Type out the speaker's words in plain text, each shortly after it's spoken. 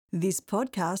This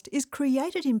podcast is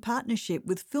created in partnership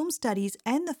with Film Studies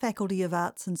and the Faculty of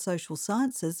Arts and Social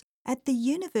Sciences at the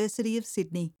University of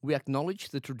Sydney. We acknowledge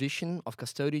the tradition of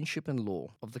custodianship and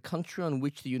law of the country on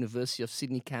which the University of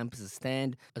Sydney campuses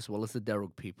stand, as well as the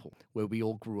Darug people, where we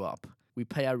all grew up. We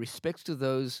pay our respects to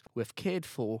those who have cared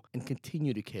for and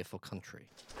continue to care for country.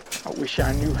 I wish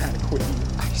I knew how to quit you.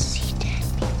 I see dead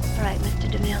people. All right, Mr.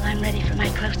 DeMille, I'm ready for my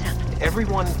close-up.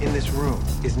 Everyone in this room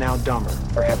is now dumber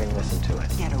for having listened to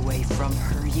it. Get away from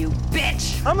her, you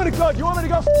bitch! I'm gonna go. You want me to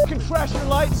go fucking trash your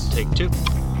lights? Take two.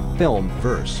 Film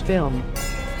verse. Film.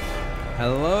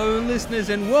 Hello, listeners,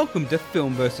 and welcome to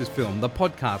Film vs. Film, the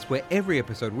podcast where every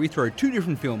episode we throw two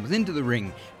different films into the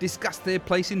ring, discuss their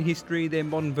place in history, their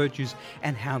modern virtues,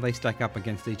 and how they stack up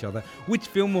against each other, which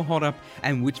film will hold up,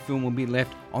 and which film will be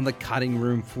left on the cutting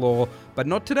room floor. But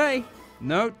not today.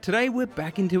 No, today we're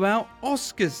back into our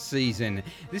Oscars season.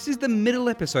 This is the middle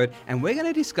episode, and we're going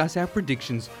to discuss our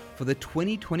predictions for the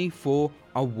 2024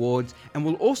 awards, and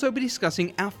we'll also be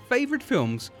discussing our favourite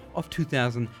films of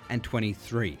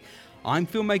 2023. I'm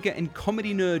filmmaker and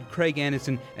comedy nerd Craig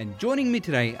Anderson, and joining me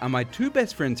today are my two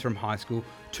best friends from high school,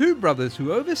 two brothers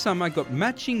who over summer got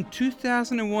matching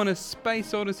 2001 A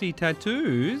Space Odyssey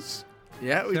tattoos.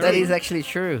 Yeah, That is actually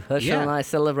true. Herschel Yeah. and I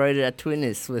celebrated our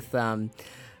twinnies with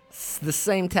the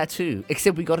same tattoo,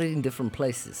 except we got it in different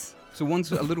places. So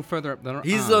one's a little further up than our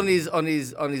He's arm. on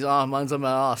his arm, mine's on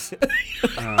my ass.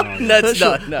 Oh, That's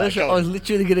Herschel, not, no, Herschel, come I on. was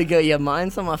literally going to go, yeah,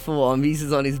 mine's on my forearm, his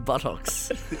is on his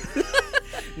buttocks.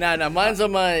 No, mine's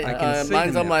on my I can see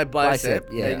mine's them on now. my bicep.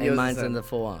 yeah, yours and is mine's on the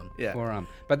forearm. yeah. forearm.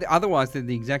 But otherwise, they're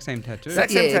the exact same tattoo.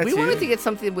 Exact same Yeah, we tattoo. wanted to get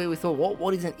something where we thought,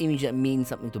 what is an image that means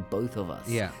something to both of us?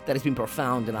 Yeah. That has been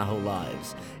profound in our whole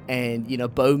lives. And, you know,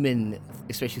 Bowman,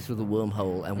 especially through the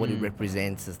wormhole and what it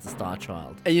represents as the Star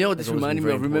Child. And you know what has this always reminded been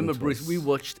me of? very Remember, important to Bruce, us. we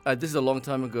watched, this is a long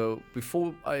time ago,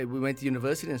 before we went to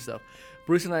university and stuff.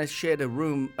 Bruce and I shared a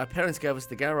room. Our parents gave us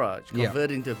the garage, Yeah.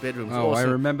 converted into a bedroom. It was Oh, I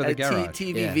awesome. remember the Had garage.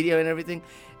 TV, Yeah. video, and everything.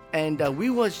 And we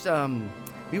watched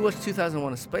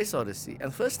 2001: A Space Odyssey.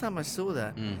 And the first time I saw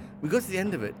that, we got to the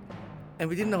end of it, and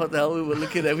we didn't know what the hell we were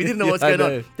looking at. We didn't know what's I going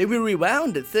know. on. Then we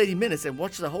rewound it 30 minutes and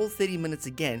watched the whole 30 minutes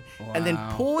again, and then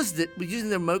Wow. paused it. We're using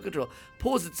the remote control.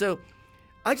 Paused it. So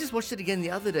I just watched it again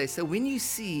the other day. So when you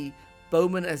see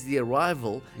Bowman as the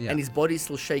arrival Yeah. and his body's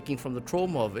still shaking from the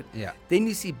trauma of it, Yeah. then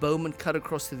you see Bowman cut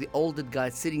across to the older guy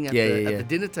sitting at, Yeah, the, yeah, at yeah. the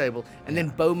dinner table, and then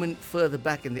Bowman further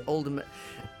back and the older man.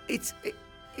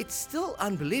 It's still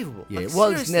unbelievable. Yeah, Like, well,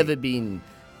 it's seriously. never been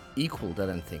equaled, I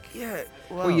don't think. Yeah.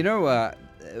 Wow. Well, you know,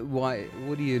 why?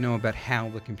 What do you know about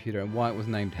HAL, the computer, and why it was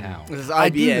named HAL? This is I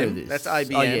do know IBM. this. That's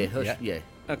IBM. Oh, yeah, Herschel, yeah.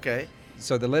 Okay.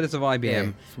 So the letters of IBM,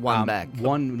 Yeah, it's one back.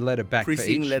 one letter back for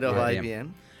Preceding each. letter of Yeah.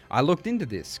 IBM. I looked into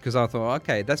this because I thought,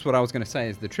 okay, that's what I was going to say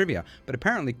as the trivia. But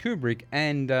apparently Kubrick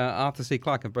and Arthur C.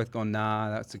 Clarke have both gone, nah,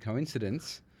 that's a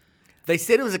coincidence. They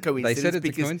said it was a coincidence. They said it's a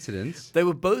because coincidence. They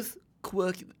were both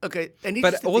quirky. Okay. And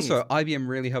But interesting also, thing IBM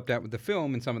really helped out with the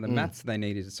film and some of the maths they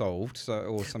needed solved. So,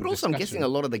 or some But also, I'm discussion. guessing a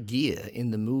lot of the gear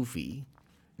in the movie,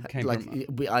 Came like,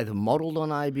 from- we either modelled on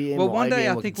IBM Well, or one day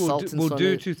IBM I were think we'll consultants on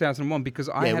do it. 2001 because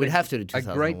I Yeah, had we'd a, have to do a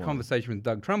great 2001. conversation with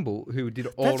Doug Trumbull, who did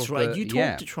all That's of right. the... You talked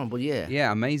yeah. to Trumbull, yeah.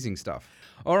 Yeah, amazing stuff.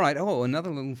 All right. Oh, another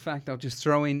little fact I'll just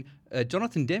throw in.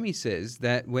 Jonathan Demme says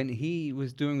that when he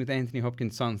was doing with Anthony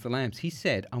Hopkins' Silence of the Lambs, he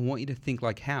said, I want you to think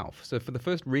like Hal. So for the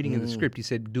first reading of the script, he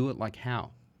said, do it like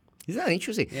Hal. Isn't that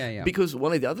interesting? Yeah, yeah. Because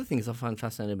one of the other things I find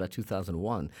fascinating about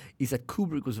 2001 is that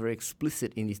Kubrick was very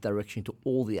explicit in his direction to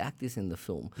all the actors in the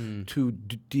film to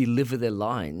deliver their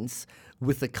lines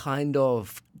with a kind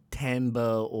of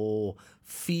timbre or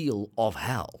feel of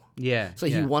Hal. Yeah. So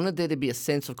yeah. he wanted there to be a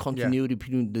sense of continuity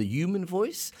between the human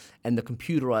voice and the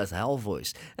computerized Hal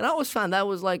voice. And I always found that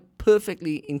was like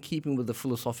perfectly in keeping with the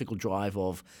philosophical drive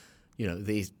of, you know,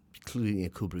 there's, including in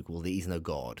Kubrick, well, there is no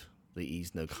God. There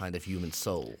is no kind of human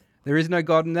soul. There is no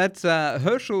God, and that's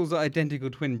Herschel's identical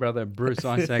twin brother, Bruce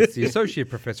Isaacs, the Associate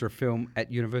Professor of Film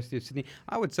at University of Sydney.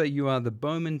 I would say you are the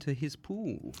Bowman to his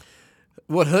pool.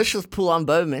 What Herschel's pull on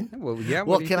Bowman? Well, yeah.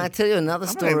 Well, do you can I think? tell you another is.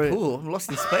 I'm not story? in pool. I'm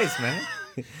lost in space, man.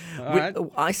 All right.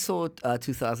 I saw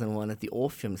 2001 at the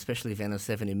Orpheum, special event of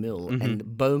 70 mil, Mm-hmm.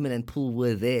 and Bowman and Poole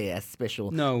were there as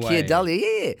special. No Keir way. Dullea,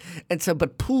 yeah. And so,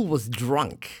 but Poole was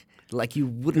drunk. Like you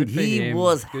wouldn't, Good for he him.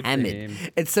 was Good for hammered. him.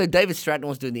 And so David Stratton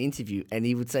was doing the interview, and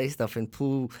he would say stuff, and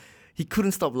Poole, he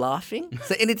couldn't stop laughing.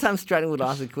 So anytime Stratton would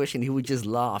ask a question, he would just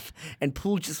laugh, and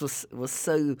Poole just was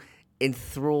so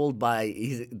enthralled by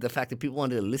the fact that people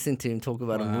wanted to listen to him talk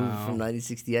about a movie from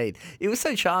 1968. It was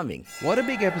so charming. What a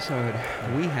big episode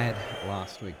we had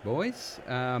last week, boys.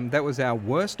 That was our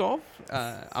worst of.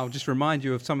 I'll just remind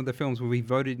you of some of the films where we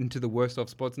voted into the worst of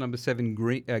spots. Number 7,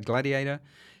 Gladiator,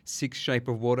 6, Shape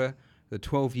of Water, The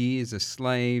 12 Years, A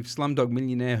Slave, Slumdog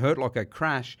Millionaire, Hurt Locker,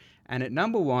 Crash, and at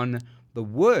number 1, the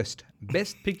worst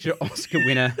Best Picture Oscar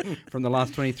winner from the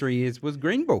last 23 years was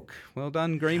Green Book. Well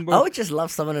done, Green Book. I would just love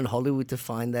someone in Hollywood to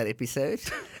find that episode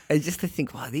and just to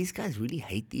think, wow, these guys really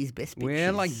hate these Best Pictures.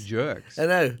 We're like jerks. I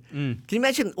know. Can you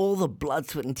imagine all the blood,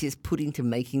 sweat, and tears put into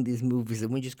making these movies,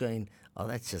 and we're just going, oh,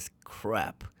 that's just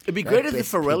crap. It'd be That great if the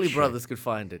Best Farrelly Picture. brothers could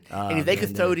find it. And if they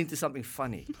could throw it into something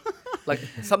funny. Like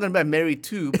something about Mary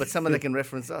too, but someone that can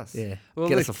reference us. Yeah, Well,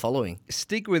 get look- us a following.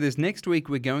 Stick with us. Next week,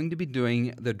 we're going to be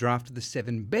doing the draft of the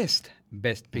 7 best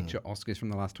Picture Oscars from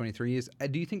the last 23 years.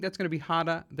 Do you think that's going to be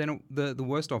harder than the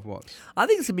worst of was? I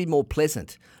think it's going to be more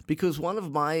pleasant because one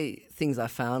of my things I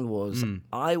found was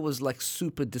I was like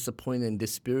super disappointed and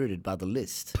dispirited by the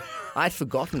list. I'd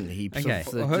forgotten heaps Okay,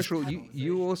 of well, just- Herschel,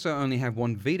 you also only have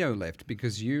one veto left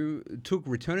because you took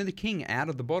Return of the King out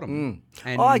of the bottom.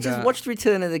 And, Oh, I just watched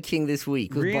Return of the King this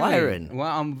week with really? Byron. Well,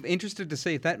 I'm interested to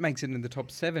see if that makes it in the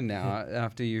top 7 now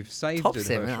after you've saved Top it.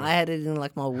 7. Herschel. I had it in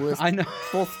like my worst, I know.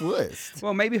 4th worst.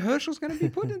 Well, maybe Herschel's going to be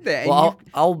put in there. and Well,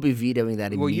 you've- I'll be vetoing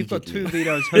that immediately. well, you've got 2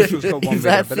 vetoes. Herschel's got 1 if veto.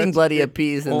 that but thing that's- bloody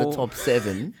appears in the all- top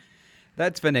 7.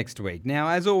 That's for next week. Now,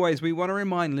 as always, we want to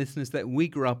remind listeners that we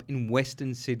grew up in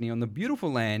Western Sydney on the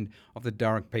beautiful land of the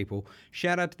Darug people.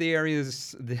 Shout out to the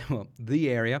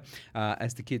area,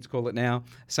 as the kids call it now,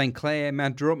 St. Clair,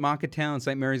 Mount Druitt, Marketown,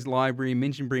 St. Mary's Library,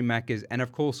 Minchinbury Macca's, and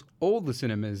of course, all the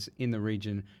cinemas in the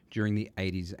region during the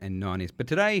 80s and 90s. But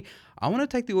today, I want to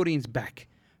take the audience back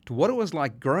to what it was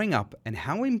like growing up and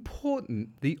how important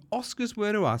the Oscars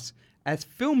were to us as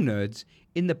film nerds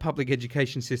in the public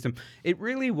education system. It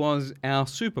really was our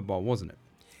Super Bowl, wasn't it?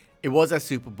 It was our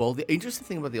Super Bowl. The interesting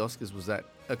thing about the Oscars was that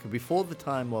before the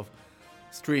time of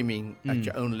streaming at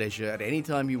your own leisure, at any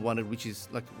time you wanted, which is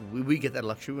like we get that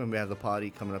luxury when we have the party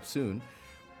coming up soon.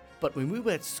 But when we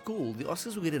were at school, the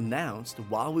Oscars would get announced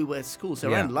while we were at school.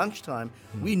 So around lunchtime,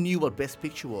 we knew what Best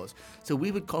Picture was. So we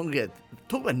would congregate.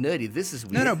 Talk about nerdy. This is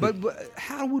weird. No, but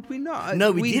how would we know?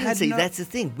 No, we didn't had say no- that's the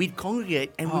thing. We'd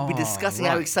congregate and we'd be discussing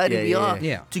how right. excited we are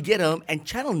Yeah. to get home. And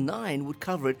Channel 9 would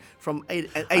cover it from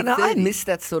 8:30. I know, I missed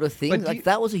that sort of thing. But do Like you-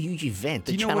 that was a huge event,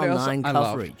 the Do you know Channel what else 9 I loved?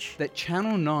 coverage. That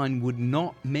Channel 9 would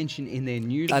not mention in their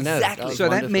news. I know, Exactly. that was So that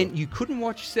wonderful. meant you couldn't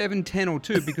watch 7, 10 or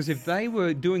 2 because if they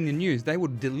were doing the news, they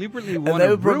would deliberately And want they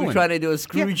to were probably ruin. trying to do a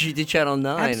Scrooge to Channel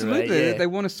 9, Absolutely. right? Yeah. They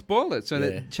want to spoil it so Yeah.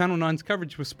 that Channel 9's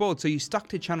coverage was spoiled. So you stuck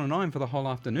to Channel 9 for the whole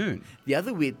afternoon. Not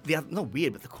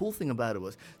weird, but the cool thing about it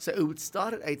was, so it would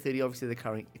start at 8:30. Obviously,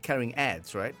 they're carrying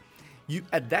ads, right?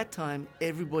 At that time,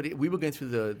 we were going through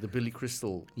the Billy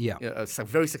Crystal,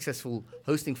 very successful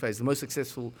hosting phase, the most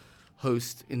successful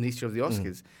host in the history of the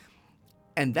Oscars,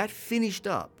 and that finished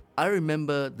up. I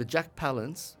remember the Jack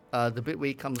Palance, the bit where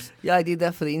he comes Yeah, I did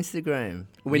that for the Instagram.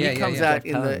 when Yeah, he yeah, comes yeah. out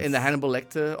in the Hannibal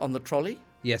Lecter on the trolley.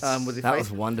 Yes. With his That face.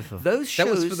 was wonderful. Those That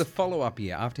shows, was for the follow-up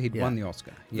year after he'd won the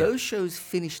Oscar. Yeah. those shows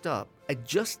finished up at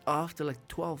just after like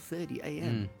 12:30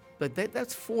 a.m. But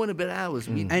that's 4 and a bit hours.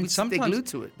 And We'd sit there sometimes glued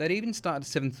to it. they'd even start at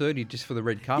 7:30 just for the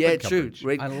red carpet Yeah, true.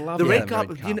 coverage. I love the that red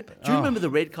carpet. Do you Oh. remember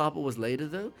the red carpet was later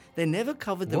though? They never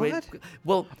covered the red. What?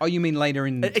 Well, Oh, you mean later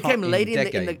in it came later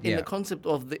in the decade, concept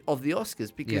of the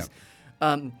Oscars because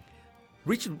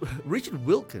Richard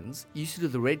Wilkins used to do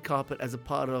the red carpet as a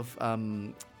part of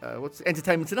what's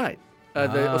Entertainment Tonight,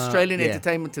 the Australian yeah.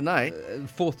 Entertainment Tonight.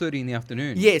 4:30 in the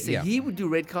afternoon. Yes, so he would do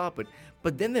red carpet.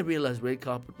 But then they realized red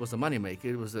carpet was a moneymaker.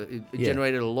 It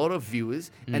generated a lot of viewers,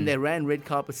 and they ran red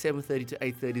carpet 7:30 to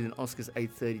 8:30, then Oscars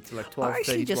 8:30 to like 12:30, I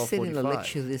actually just said in a 12:45.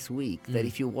 lecture this week that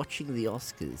if you're watching the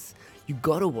Oscars, you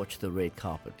got to watch the red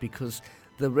carpet because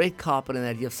the red carpet and the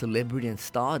idea of celebrity and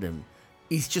stardom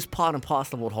is just part and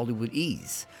parcel of what Hollywood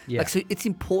is. Yeah. Like, so it's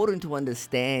important to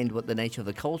understand what the nature of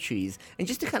the culture is and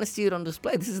just to kind of see it on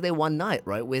display. This is their one night,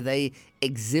 right, where they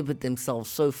exhibit themselves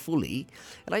so fully.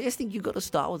 And I just think you've got to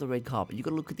start with the red carpet. You've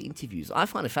got to look at the interviews. I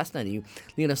find it fascinating.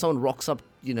 You know, someone rocks up,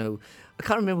 you know, I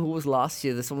can't remember who it was last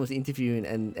year that someone was interviewing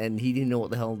and he didn't know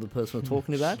what the hell the person was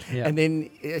talking about. Yeah. And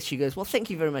then she goes, well, thank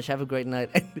you very much. Have a great night.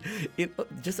 And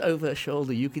just over her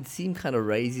shoulder, you could see him kind of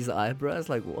raise his eyebrows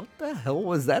like, what the hell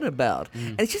was that about?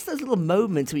 And it's just those little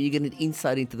moments where you get an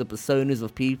insight into the personas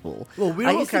of people. Well, we're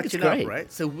I all just think it's catching up, great.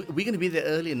 right? So we're going to be there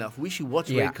early enough. We should watch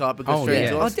Yeah. red carpet, go Oh, straight yeah.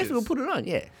 to Oh, Oscars. definitely, we'll put it on.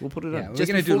 Yeah, we'll put it Yeah, on. we're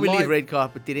Just gonna before do we leave live- red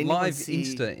carpet, did anyone live see...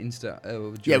 Insta. Yeah,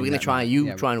 we're during gonna that try. night.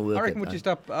 You try and work I reckon it,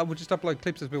 we'll just upload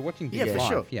clips as we're watching Yeah, things for live.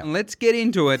 sure. Yeah. Let's get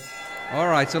into it. All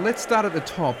right, so let's start at the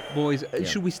top, boys.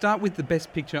 Should we start with the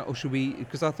best picture, or should we?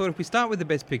 Because I thought if we start with the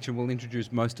best picture, we'll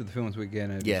introduce most of the films we're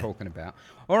going to be talking about.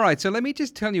 All right, so let me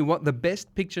just tell you what the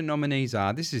best picture nominees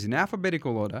are. This is in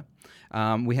alphabetical order.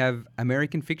 We have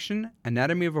American Fiction,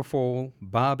 Anatomy of a Fall,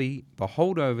 Barbie, The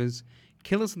Holdovers,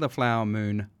 Killers of the Flower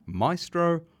Moon,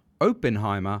 Maestro,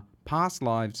 Oppenheimer, Past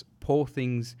Lives, Poor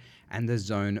Things, and The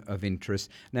Zone of Interest.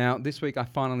 Now, this week I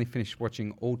finally finished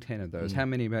watching all 10 of those. How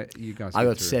many about you guys? I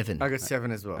got through? 7. I got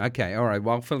 7 as well. Okay, all right.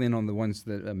 Well, I'll fill in on the ones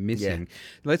that are missing.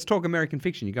 Let's talk American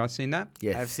Fiction. You guys seen that?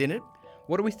 Yes. I've seen it.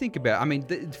 What do we think about? I mean,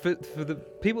 for the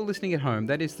people listening at home,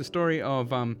 that is the story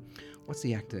of what's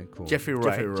the actor called? Jeffrey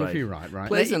Wright. Jeffrey Wright, right?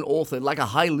 Plays an author, like a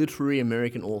high literary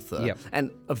American author. Yep.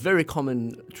 And a very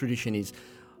common tradition is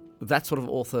that sort of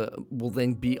author will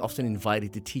then be often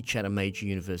invited to teach at a major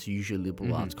university, usually a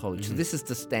liberal arts college. So this is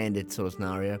the standard sort of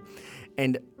scenario.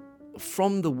 And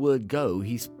from the word go,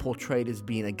 he's portrayed as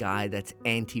being a guy that's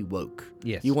anti-woke.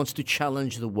 Yes. He wants to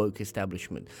challenge the woke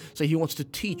establishment. So he wants to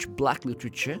teach black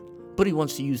literature, but he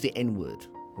wants to use the N-word,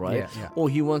 right? Yeah. Or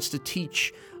he wants to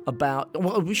teach about...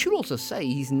 Well, we should also say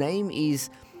his name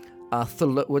is...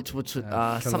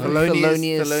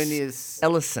 Thelonious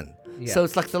Ellison. Yeah. So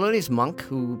it's like Thelonious Monk,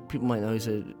 who people might know is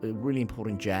a really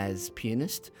important jazz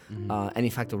pianist, and in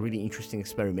fact a really interesting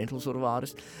experimental sort of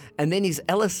artist. And then he's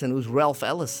Ellison, who's Ralph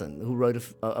Ellison, who wrote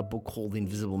a book called The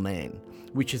Invisible Man,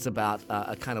 which is about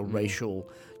a kind of racial,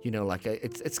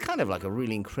 it's kind of like a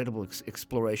really incredible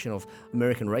exploration of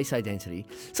American race identity.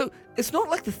 So it's not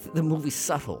like the movie's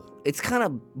subtle. It's kind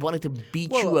of wanting to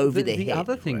beat you over the head. The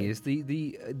other thing right? is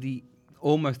the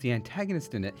almost the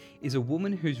antagonist in it is a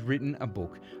woman who's written a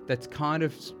book that's kind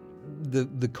of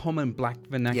the common black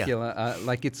vernacular.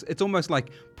 Like it's almost like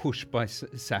Push by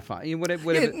Sapphire.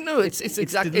 Whatever. Yeah, no, it's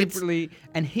exactly deliberately,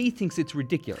 and he thinks it's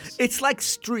ridiculous. It's like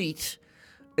street.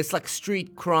 It's like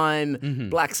street crime.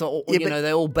 Blacks are all, Yeah,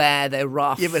 they're all bad. They're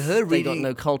rough. Yeah, but her they got reading-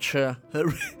 no culture.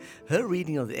 Her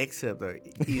reading of the excerpt, though,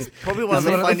 is probably one of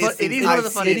the funniest things It is one of the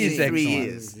I've funniest seen in 3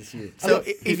 things. years. So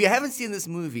if you haven't seen this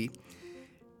movie,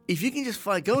 if you can just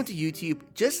go into YouTube,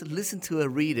 just listen to her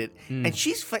read it, and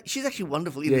she's actually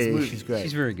wonderful in this movie. She's great.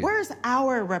 She's very good. Where's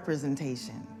our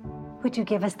representation? Would you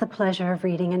give us the pleasure of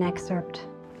reading an excerpt?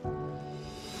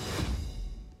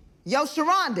 Yo,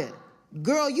 Sharonda,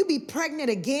 girl, you be pregnant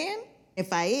again?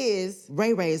 If I is,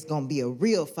 Ray Ray is gonna be a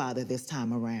real father this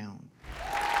time around.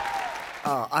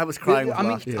 I was crying with I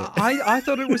mean, laughter. I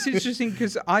thought it was interesting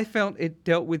because I felt it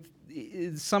dealt with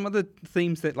some of the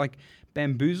themes that like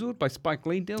Bamboozled by Spike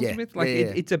Lee deals Yeah, with. Like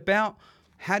yeah. it's about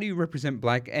how do you represent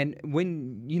black, and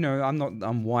when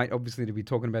I'm white obviously to be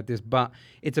talking about this, but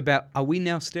it's about, are we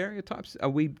now stereotypes? Are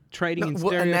we trading in and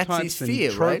stereotypes that's his fear,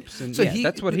 and tropes? right? And So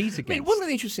that's what he's I mean, against. one of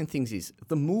the interesting things is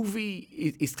the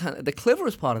movie is kind of the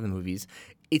cleverest part of the movie is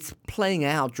it's playing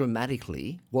out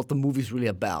dramatically what the movie's really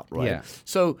about, right? Yeah.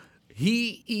 So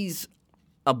he is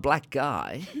a black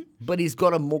guy, but he's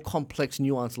got a more complex,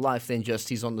 nuanced life than just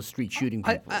he's on the street shooting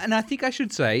people. I think I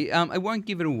should say, I won't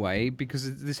give it away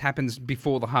because this happens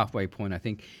before the halfway point, I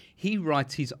think. He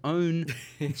writes his own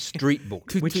street book.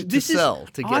 To this sell,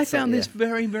 to get I some- found this yeah.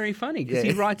 very, very funny because he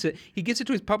Yeah. writes it. He gives it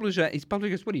to his publisher. His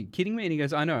publisher goes, "What are you kidding me?" And he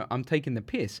goes, "I know, I'm taking the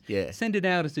piss. Yeah. Send it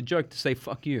out as a joke to say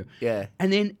fuck you." Yeah.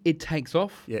 And then it takes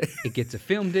off. Yeah. It gets a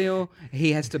film deal.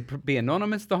 He has to be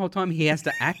anonymous the whole time. He has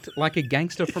to act like a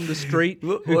gangster from the street.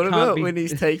 What who can't about be- when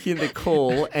he's taking the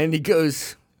call and he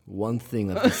goes, one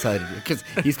thing I've decided, because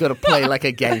he's got to play like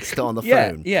a gangster on the Yeah,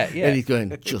 phone. yeah. And he's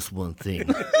going, just one thing.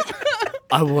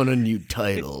 I want a new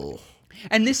title.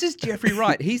 And this is Jeffrey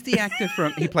Wright. He's the actor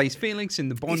he plays Felix in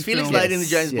the Bond He's Felix film. Leiter in the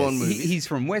James Bond movie. He's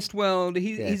from Westworld.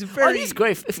 Yeah. He's very. he's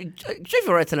great.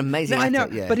 Jeffrey Wright's an amazing No, I actor.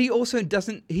 know, yeah. but he also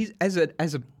doesn't. He's as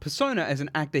a persona, as an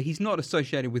actor, he's not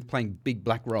associated with playing big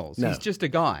black roles. No. He's just a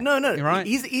guy. No, right?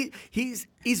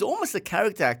 He's almost a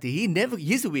character actor.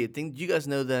 Here's a weird thing. Do you guys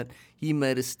know that he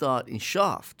made a start in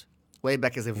Shaft way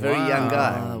back as a very young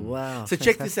guy? Wow, So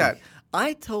check this out.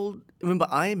 fantastic. Remember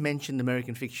I mentioned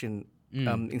American Fiction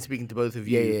in speaking to both of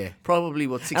you. Yeah. Probably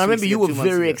 6 And I remember weeks you ago, were 2 months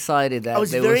very ago. excited that I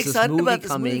was there very was this excited movie about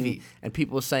this coming, movie. and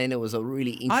people were saying it was a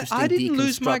really interesting I didn't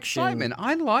lose my deconstruction. excitement.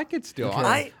 I like it still.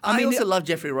 I mean, also love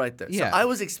Jeffrey Wright though. Yeah. So I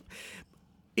was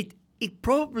it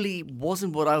probably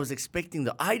wasn't what I was expecting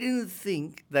though. I didn't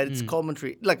think that Hmm. its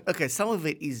commentary, like, okay, some of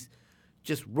it is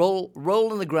just roll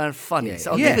on the ground funny. Yeah,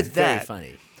 So I'll yeah. give it Very that.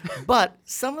 funny. But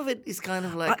some of it is kind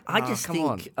of like, I just come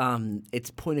think on. its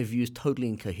point of view is totally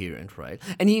incoherent, right?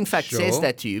 And he in fact says Sure,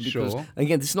 that to you because, sure.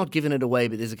 again, this is not giving it away,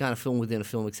 but there's a kind of film within a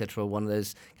film, etc., one of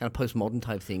those kind of postmodern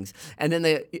type things. And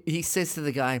then he says to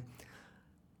the guy,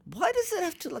 why does it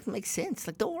have to like make sense?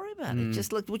 Like, don't worry about it.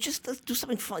 Just we'll just do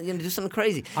something fun, do something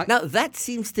crazy. Now, that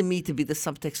seems to me to be the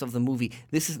subtext of the movie.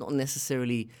 This is not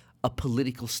necessarily a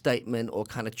political statement or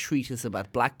kind of treatise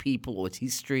about black people or its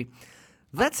history.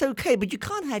 That's okay, but you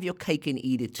can't have your cake and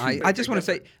eat it too. I just want to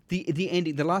say the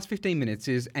ending, the last 15 minutes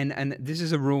is, and this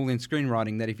is a rule in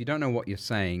screenwriting that if you don't know what you're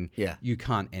saying, you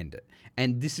can't end it.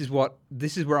 And this is where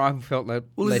I felt let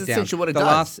down. Essentially what it the does.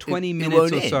 last 20 minutes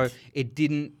won't or so, end. it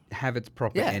didn't have its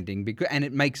proper ending, and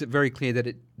it makes it very clear that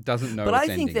it doesn't know. But its I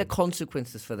think ending. there are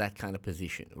consequences for that kind of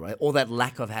position, right? Or that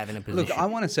lack of having a position. Look, I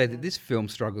want to say that this film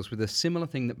struggles with a similar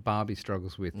thing that Barbie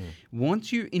struggles with.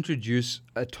 Once you introduce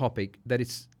a topic that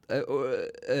is a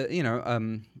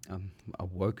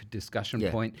woke discussion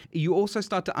point, you also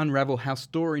start to unravel how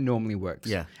story normally works.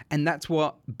 Yeah. And that's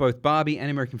what both Barbie and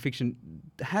American Fiction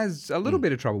has a little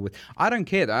bit of trouble with. I don't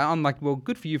care though. I'm like, well,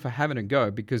 good for you for having a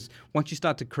go, because once you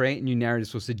start to create new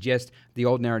narratives or suggest the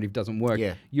old narrative doesn't work,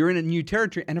 you're in a new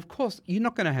territory. And of course, you're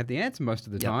not going to have the answer most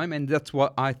of the time. And that's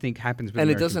what I think happens with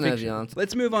American doesn't Fiction. have the answer.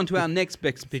 Let's move on to our next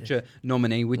Best Picture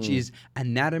nominee, which is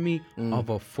Anatomy of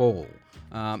a Fall.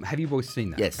 Have you boys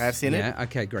seen that? Yes, I've seen it. Yeah.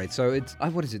 Okay, great. So it's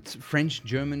what is it? It's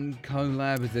French-German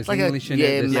collab. There's like English a, in it.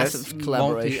 There's massive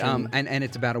collaboration. And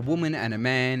it's about a woman and a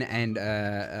man and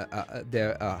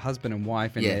their husband and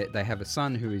wife, and they have a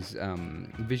son who is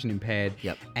vision impaired.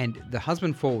 Yep. And the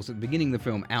husband falls at the beginning of the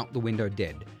film out the window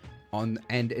dead. And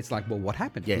it's like, well, what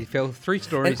happened? He fell 3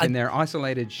 stories in their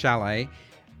isolated chalet.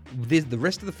 The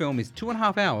rest of the film is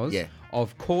 2.5 hours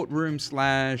of courtroom /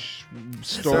 story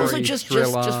also just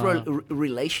thriller.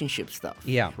 relationship stuff.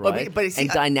 Yeah, right. But see,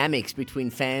 dynamics between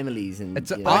families and.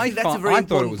 I that's a very thought it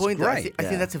important was point. great. I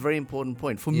think that's a very important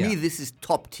point. For me, this is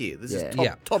top tier. This is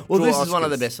top. Well, draw this is one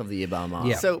of Oscars. the best of the year, by a mile.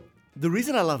 Yeah. So the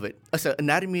reason I love it, so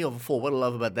Anatomy of a Fall, what I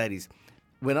love about that is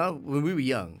when we were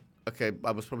young, okay,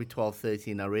 I was probably 12,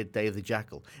 13, I read Day of the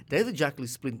Jackal. Day of the Jackal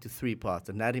is split into 3 parts: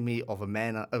 Anatomy of a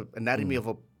Man, Anatomy of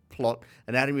a Plot,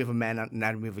 Anatomy of a Man,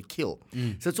 Anatomy of a Kill.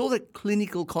 So it's all that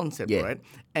clinical concept, right?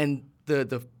 And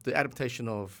the adaptation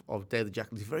of Day of the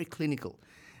Jackal is very clinical.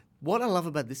 What I love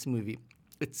about this movie,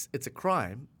 it's a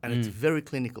crime and it's very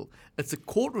clinical. It's a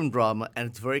courtroom drama and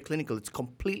it's very clinical. It's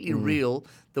completely real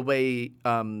the way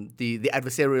the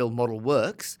adversarial model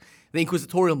works, the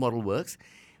inquisitorial model works.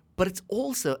 But it's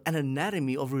also an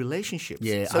anatomy of relationships.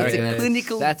 Yeah, so it's a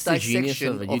clinical that's the genius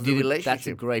dissection of it. of the relationship. That's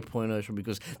a great point, Ocean,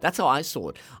 because that's how I saw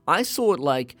it. I saw it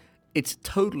like it's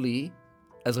totally,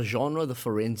 as a genre, the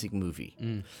forensic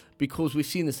movie. Because we've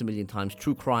seen this a million times.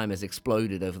 True crime has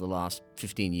exploded over the last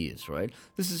 15 years, right?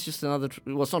 This is just another,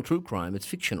 well, it's not true crime, it's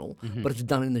fictional, but it's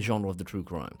done in the genre of the true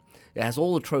crime. It has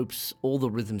all the tropes, all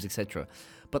the rhythms, etc.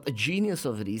 But the genius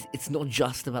of it is it's not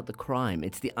just about the crime,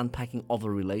 it's the unpacking of a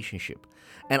relationship.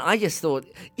 And I just thought,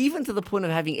 even to the point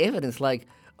of having evidence like,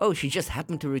 oh, she just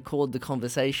happened to record the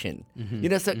conversation. You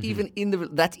know, so even in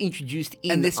that's introduced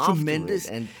in And there's afterwards, tremendous-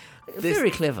 and there's-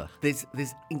 very clever. There's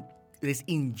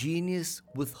ingenious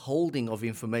withholding of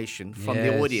information from the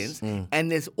Yes. audience.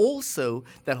 And there's also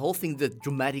that whole thing, the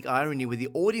dramatic irony where the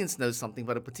audience knows something,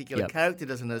 but a particular character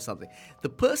doesn't know something. The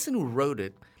person who wrote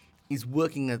it is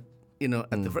working at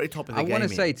the very top of the I game. want to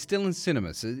here. say it's still in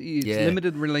cinemas. It's Yeah.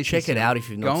 limited release. Check it out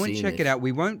if you've not Go and seen check it. it out.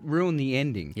 We won't ruin the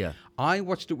ending. Yeah. I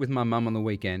watched it with my mum on the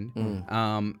weekend.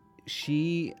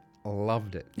 She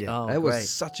loved it. Yeah. Oh, it was great.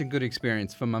 such a good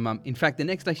experience for my mum. In fact, the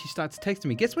next day she starts texting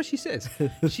me. Guess what she says?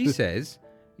 She says,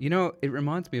 it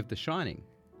reminds me of The Shining.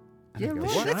 And I Yeah, go,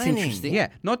 right. "What?" That's Shining? interesting. Yeah,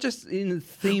 not just in the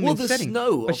theme Well, and the setting,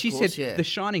 snow, but of she course, said yeah. The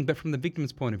Shining, but from the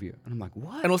victim's point of view. And I'm like,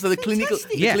 what? And also the clinical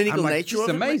Yeah, nature I'm like, of this is it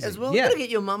amazing. as well. Yeah. Gotta get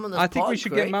your mum on this I think we pod,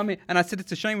 should Greg. get mum in. And I said,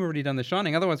 it's a shame we've already done The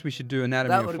Shining. Otherwise, we should do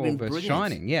Anatomy That of a would have Fall been versus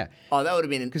brilliant. Shining. Yeah. Oh, that would have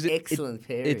been an 'Cause excellent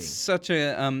pairing. It's such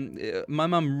a... my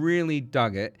mum really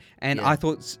dug it. And I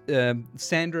thought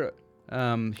Sandra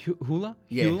Hula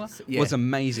was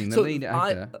amazing. The lead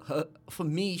actor. For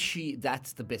me,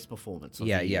 that's the best performance of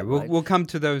Yeah, the yeah. year, We'll, right? we'll come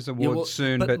to those awards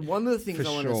soon. But one of the things for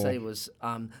I want to sure. say was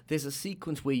there's a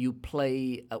sequence where you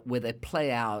play where they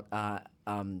play out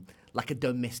like a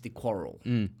domestic quarrel,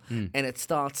 and it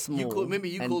starts small. remember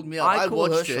you and called me up. I I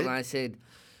called watched Herschel it. and I said,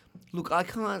 "Look, I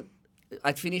can't."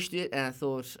 I'd finished it and I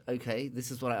thought, okay, this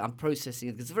is what I'm processing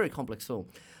it. 'Cause it's a very complex film,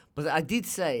 but I did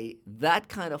say that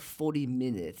kind of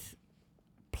 40-minute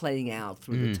playing out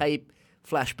through the tape.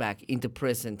 Flashback into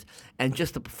present, and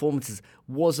just the performances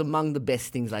was among the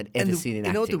best things I'd ever seen in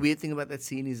acting. You know what the weird thing about that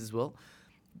scene is as well?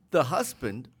 The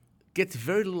husband gets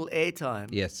very little airtime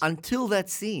until that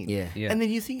scene. Yeah. And then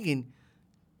you're thinking,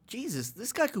 Jesus,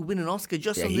 this guy could win an Oscar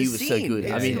just on he this was scene. so good.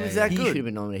 It's- I mean, he was that he good. should have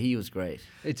been nominated. He was great.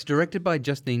 It's directed by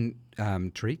Justine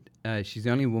Treat. She's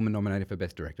the only woman nominated for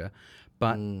Best Director.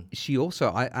 But she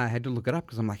also, I had to look it up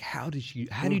because I'm like, how do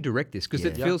you direct this? Because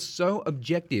it feels so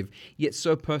objective yet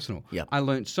so personal. Yep. I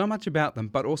learned so much about them,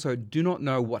 but also do not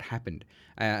know what happened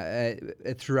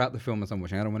throughout the film as I'm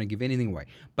watching. I don't want to give anything away,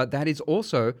 but that is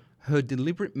also her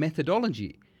deliberate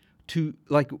methodology. To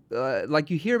like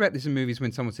you hear about this in movies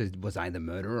when someone says, "Was I the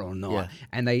murderer or not?"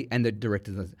 Yeah. and the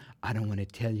director says, "I don't want to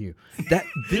tell you." That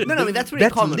No, I mean that's really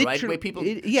common, right? Where people,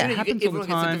 it everyone happens all the gets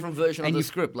a time. different version of and the you-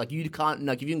 script. Like you can't,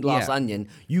 like if you can Glass Yeah. Onion,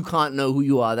 you can't know who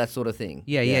you are. That sort of thing.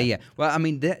 Yeah. Well, I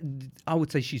mean, I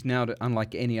would say she's nailed it,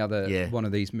 unlike any other one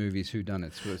of these movies who done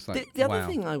it. So it's like, The wow. other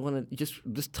thing I want to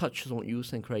this touches on what you were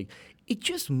saying, Craig. It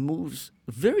just moves.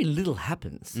 Very little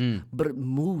happens, but it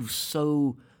moves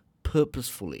so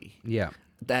purposefully. Yeah.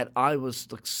 That I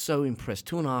was like so impressed.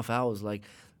 2.5 hours. Like,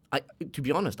 to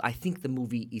be honest, I think the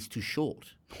movie is too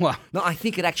short. Well, No, I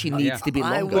think it actually needs to be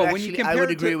I longer. would, Well, when you actually, I compare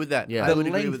would it to agree with that. Yeah. I the would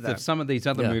agree length with that. of some of these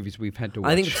other Yeah. movies we've had to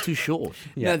watch. I think it's too short.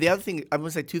 Yeah. Now, the other thing, I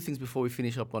want to say two things before we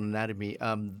finish up on Anatomy.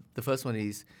 The first one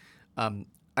is,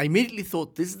 I immediately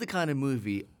thought this is the kind of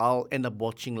movie I'll end up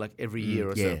watching like every year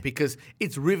or yeah. so because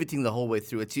it's riveting the whole way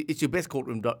through. It's your best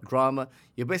courtroom drama,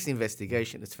 your best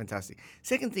investigation. It's fantastic.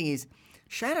 Second thing is,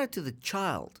 shout out to the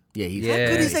child. Yeah, he's How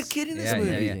good is Yes. that kid in this Yeah,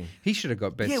 movie? yeah. He should have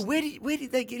got best. Yeah, where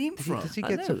did they get him from? Does he I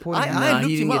get know. supporting? No, I he looked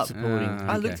didn't him get up. supporting.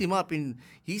 I looked okay. him up, and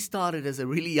he started as a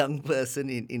really young person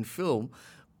in film,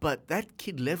 but that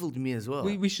kid leveled me as well.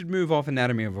 We should move off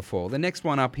Anatomy of a Fall. The next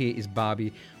one up here is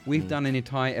Barbie. We've done an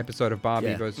entire episode of Barbie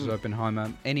Yeah. versus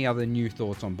Oppenheimer. Any other new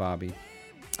thoughts on Barbie?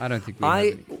 I don't think we have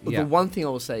any. The one thing I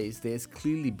will say is there's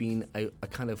clearly been a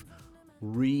kind of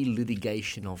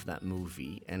re-litigation of that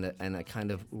movie and a kind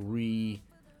of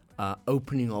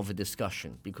opening of a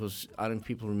discussion, because I don't know if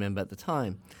people remember at the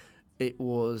time, it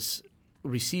was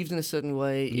received in a certain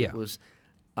way. Yeah. It was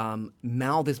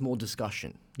now there's more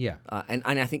discussion. Yeah. And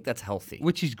I think that's healthy.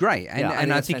 Which is great, and, Yeah, I and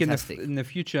think I that's think fantastic. in the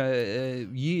future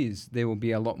years there will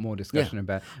be a lot more discussion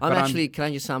about. I'm but actually, can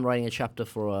I just say I'm writing a chapter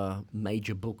for a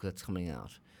major book that's coming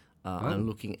out. Oh. I'm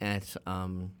looking at,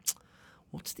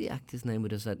 what's the actor's name who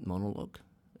does that monologue?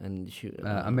 And she,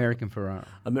 American Ferrara.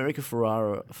 America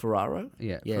Ferrara?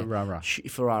 Yeah, Ferrara.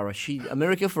 Ferrara.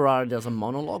 America Ferrara does a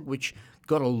monologue which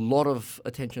got a lot of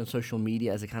attention on social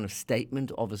media as a kind of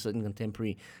statement of a certain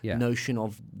contemporary notion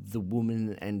of the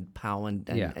woman and power and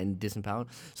disempowerment.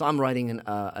 So I'm writing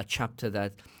a chapter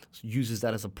that uses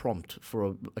that as a prompt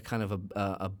for a kind of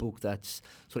a book that's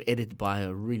sort of edited by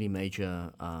a really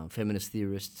major feminist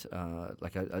theorist,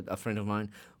 like a friend of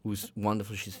mine who's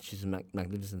wonderful. She's a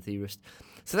magnificent theorist.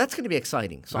 So that's going to be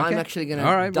exciting. So I'm actually going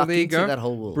to duck into that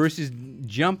whole world. Bruce is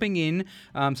jumping in.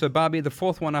 So Barbie, the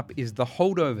fourth one up is The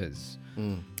Holdovers.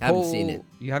 I haven't seen it.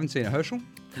 You haven't seen it, Herschel?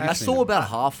 I saw about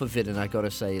half of it, and I got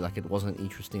to say, like, it wasn't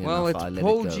interesting Well, enough. it's I let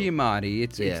Paul it go. Giamatti.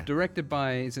 It's directed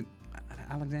by, is it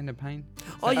Alexander Payne?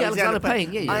 Oh yeah, Alexander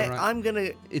Payne. Yeah, yeah. I'm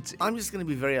just gonna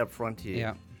be very upfront here.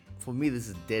 Yeah. For me, this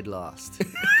is dead last.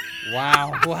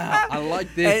 Wow, I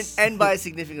like this. and by a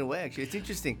significant way, actually, it's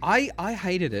interesting. I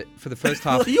hated it for the first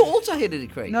half. You also hated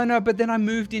it, Craig. No, but then I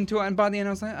moved into it, and by the end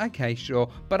I was like, okay, sure.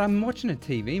 But I'm watching a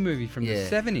TV movie from the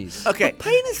 70s. Okay, But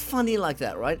Payne is funny like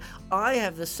that, right? I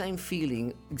have the same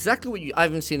feeling. Exactly what you. I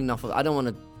haven't seen enough of it. I don't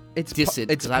want to diss it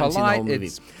it's because I haven't seen the whole polite,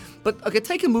 movie. But okay,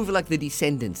 take a movie like The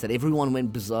Descendants that everyone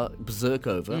went berserk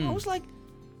over. I was like,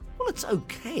 well, it's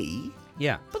okay.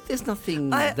 Yeah. But there's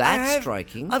nothing I that have-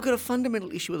 striking. I've got a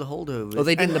fundamental issue with the holdovers. Oh,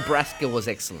 they did. And Nebraska was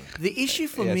excellent. The issue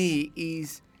for Yes. me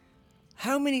is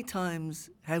how many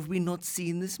times have we not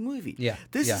seen this movie? Yeah,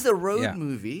 This yeah, is a road yeah.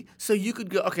 movie, so you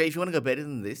could go, okay, if you want to go better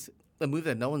than this, a movie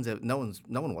that no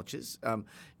one watches.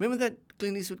 Remember that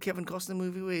Clint Eastwood Kevin Costner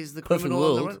movie where he's the Perfect criminal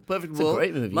on the World. run? Perfect It's a World.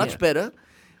 great movie, Much yeah. better.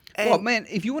 And Well, man,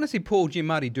 if you want to see Paul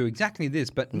Giamatti do exactly this,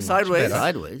 but much Sideways. better,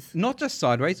 Sideways. not just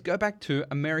Sideways, go back to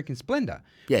American Splendor,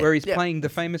 Yeah. where he's Yeah. playing the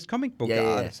famous comic book Yeah, yeah,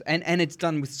 yeah. artist. And it's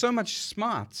done with so much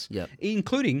smarts, Yep.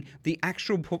 including the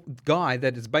actual guy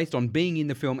that is based on being in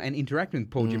the film and interacting with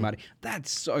Paul Mm. Giamatti.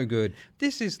 That's so good.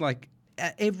 This is like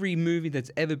every movie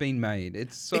that's ever been made.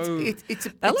 It's so...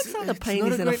 Alexander Payne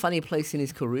is in a great- funny place in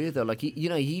his career, though. Like,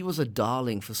 he was a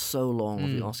darling for so long of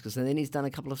the Oscars, and then he's done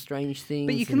a couple of strange things.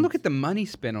 But you can and- look at the money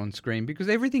spent on screen because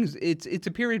everything's it's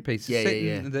a period piece. Yeah, set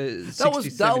yeah, in yeah. the That 60s,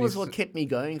 was 70s. what kept me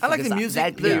going. I like the because music.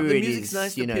 That The period music's is,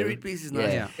 nice. The period piece is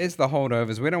nice. Yeah, it's the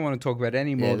holdovers. We don't want to talk about it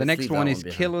anymore. Yeah, The let's next leave one that is one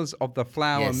behind. Killers of the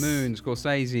Flower Yes. Moon,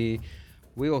 Scorsese.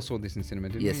 We all saw this in cinema,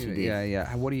 didn't Yes, we? we did.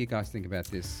 Yeah. What do you guys think about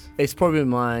this? It's probably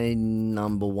my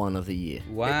number one of the year.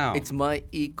 Wow. It's my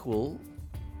equal.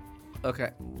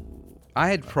 Okay. I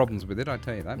had problems with it, I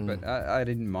tell you that, but I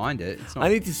didn't mind it. It's not. I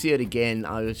need to see it again.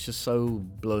 I was just so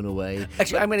blown away.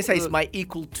 Actually, I'm going to say it's my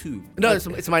equal two. No,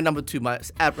 it's my number two, my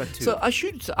Abra two. So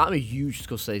I'm a huge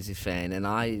Scorsese fan, and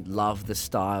I love the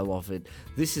style of it.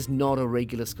 This is not a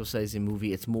regular Scorsese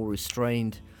movie. It's more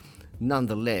restrained.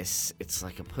 Nonetheless, it's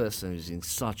like a person who's in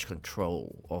such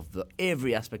control of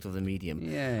every aspect of the medium.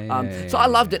 So I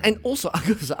loved it. And also,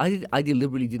 I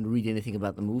deliberately didn't read anything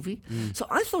about the movie. So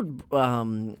I thought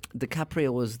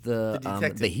DiCaprio was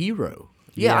the hero.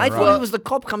 Yeah, I thought he was the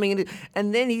cop coming in,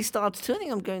 and then he starts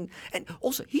turning. I'm going, and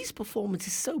also his performance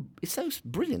is so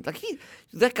brilliant. Like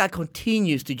that guy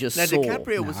continues to just soar.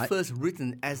 DiCaprio was first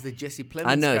written as the Jesse Plemons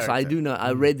I know, character. so I do know.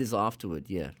 I read this afterward.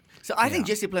 Yeah. So I think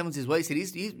Jesse Plemons is wasted.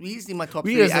 He's in my top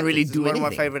He 3 doesn't actors. really He's do one of my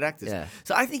anything. favorite actors. Yeah.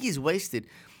 So I think he's wasted.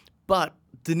 But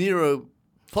De Niro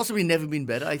possibly never been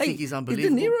better. I think he's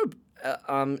unbelievable. Is De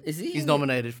Niro? Is he? He's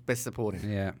nominated for Best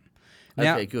Supporting. Yeah. Okay,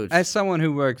 Now, good. As someone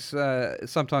who works,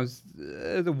 sometimes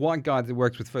the white guy that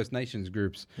works with First Nations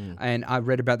groups, and I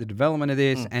read about the development of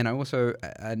this, and I also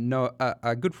know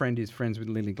a good friend is friends with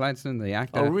Lily Gladstone, the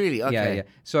actor. Oh, really? Yeah, Okay. yeah.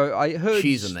 So I heard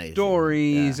She's amazing.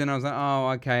 stories, and I was like, oh,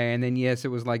 okay. And then, yes, it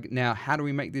was like, now, how do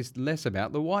we make this less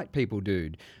about the white people,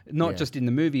 dude? Not just in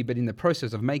the movie, but in the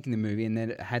process of making the movie, and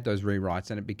then it had those rewrites,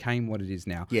 and it became what it is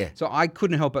now. Yeah. So I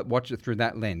couldn't help but watch it through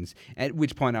that lens, at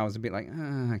which point I was a bit like,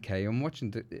 okay, I'm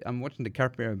watching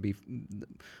DiCaprio be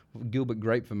Gilbert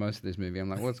Grape for most of this movie. I'm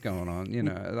like, what's going on? You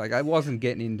know, like I wasn't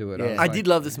getting into it. Yeah. I did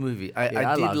love this movie. I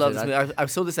did loved love it. this movie. I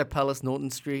saw this at Palace Norton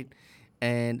Street,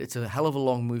 and it's a hell of a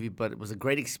long movie, but it was a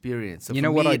great experience. So You for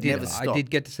know what me, I it did? never I stopped. did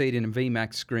get to see it in a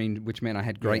VMAX screen, which meant I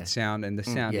had great Yeah. sound, and the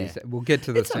sound yeah. is. We'll get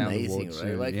to the It's sound amazing, awards right?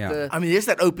 soon. Like yeah. I mean, there's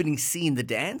that opening scene, the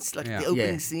dance, like Yeah. the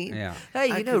opening Yeah. scene. Yeah. Hey, I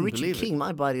you know, couldn't Richard believe it. King,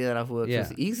 my buddy that I've worked Yeah.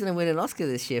 with, he's going to win an Oscar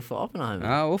this year for Oppenheimer.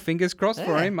 Oh, well, fingers crossed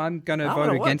for Yeah. him. I'm going to I vote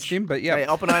wanna against watch. him, but yeah. Hey,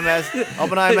 Oppenheimer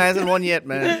hasn't won yet,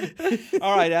 man.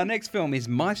 All right, our next film is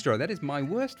Maestro. That is my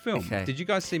worst film. Okay. Did you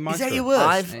guys see Maestro? that your worst?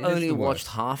 I've It is only the watched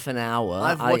worst. half an hour.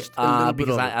 I've watched a little bit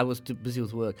because of it. I was too busy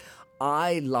with work.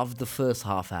 I loved the first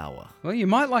half hour. Well, you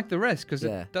might like the rest because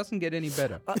Yeah. it doesn't get any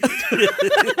better. I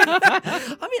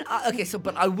mean, okay,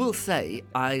 but I will say,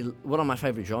 one of my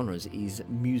favorite genres is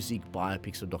music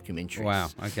biopics or documentaries. Wow,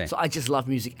 okay. So I just love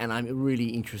music, and I'm really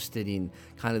interested in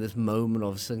kind of this moment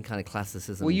of certain kind of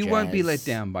classicism. Well, you won't be jazz. let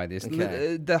down by this.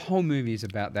 Okay. The whole movie is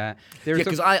about that. There Yeah, is a-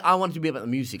 because I want it to be about the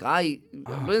music.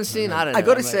 Bernstein, I don't know. I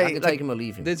gotta mean, say, I can like, take him or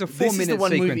leave him. There's a This is the 4-minute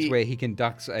one sequence movie- where he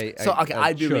conducts a So okay, a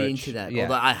I'd be really church. into that. Yeah.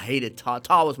 Although I hated Tar.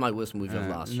 Tar was my worst movie of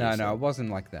last year. No, so. it wasn't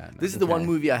like that. This is the one Okay.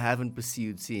 movie I haven't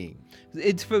pursued seeing.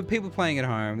 It's for people playing at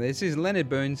home. This is Leonard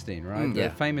Bernstein, right? The Yeah.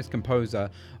 famous composer,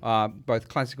 both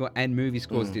classical and movie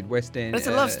scores. Did West End. And it's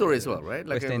a love story as well, right?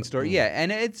 Like West a- End story, yeah.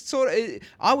 And it's sort of.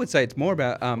 I would say it's more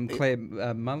about Claire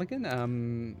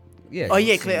Mulligan. Yeah. Oh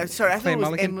yeah, Claire. Sorry, I Claire thought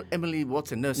it was Mulligan? Emily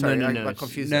Watson. No, sorry, no, I it's-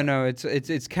 confused. No, that. no,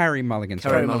 it's Carrie Mulligan.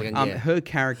 Carrie sorry. Mulligan, yeah. Her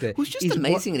character Who's just is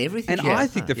amazing in everything And she I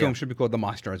does, think huh? the film Yeah. should be called The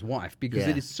Maestro's Wife because Yeah.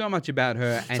 it is so much about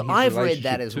her and So his I've read relationship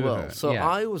that as to well. her. So Yeah.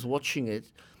 I was watching it,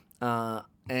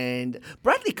 and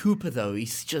Bradley Cooper though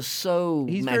he's just so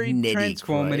He's very magnetic,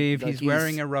 transformative. right? Like He's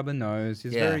wearing a rubber nose.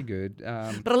 He's Yeah. very good.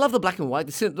 But I love the black and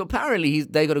white. Apparently,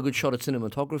 they got a good shot at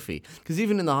cinematography because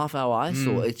even in the half hour I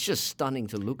saw, it's just stunning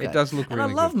to look at. It does look and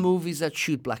really I love good. movies that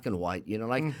shoot black and white. You know,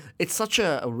 like it's such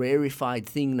a rarefied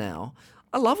thing now.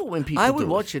 I love it when people. I would do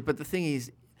watch it, but the thing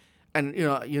is, and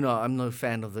you know, I'm no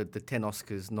fan of the 10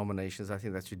 Oscars nominations. I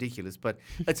think that's ridiculous. But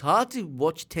it's hard to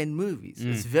watch 10 movies.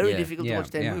 It's very Yeah. difficult Yeah, to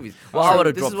watch 10 yeah. movies. Well, I So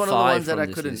would've this is dropped one of the 5 ones that from I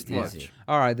this couldn't list watch. easy.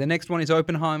 All right, the next one is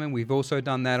Oppenheimer. We've also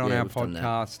done that on Yeah, our we've done that.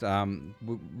 podcast.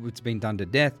 It's been done to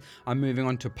death. I'm moving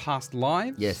on to Past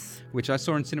Lives. Yes. Which I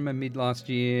saw in cinema mid last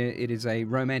year. It is a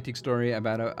romantic story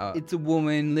about it's a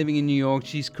woman living in New York.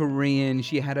 She's Korean.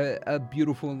 She had a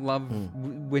beautiful love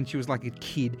when she was like a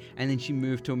kid, and then she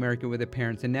moved to America with her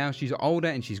parents. And now she's older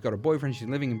and she's got a boyfriend. She's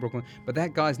living in Brooklyn, but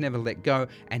that guy's never let go,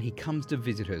 and he comes to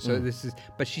visit her. So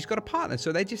but she's got a partner.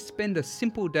 So they just spend a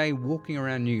simple day walking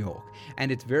around New York,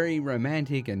 and it's very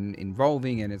romantic and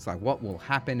involving. And it's like, what will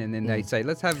happen? And then they say,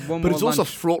 let's have one But more it's also lunch.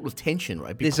 fraught with tension,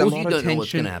 right? Because There's a lot you of don't tension, know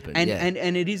what's going to happen. and, yeah.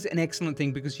 and it is an excellent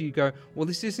thing because you go, well,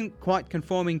 this isn't quite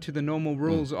conforming to the normal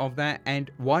rules of that, and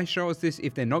why show us this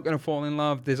if they're not going to fall in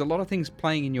love? There's a lot of things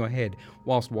playing in your head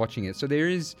whilst watching it, so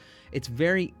it's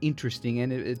very interesting,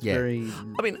 and it's very.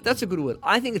 I mean, that's a good word.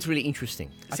 I think it's really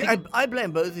interesting. See, I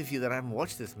blame both of you that I haven't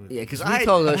watched this movie. Yeah, 'cause I- we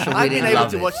told Ursula we I've been didn't able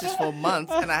love to it. watch this for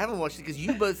months, and I haven't watched it because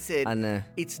you both said I know.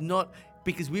 it's not.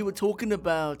 Because we were talking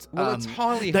about. Well, it's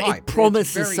highly No, hyped. it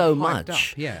promises It's very so hyped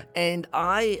much. up, yeah. And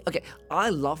I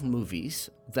love movies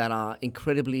that are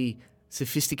incredibly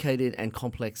sophisticated and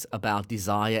complex about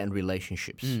desire and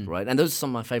relationships, right? And those are some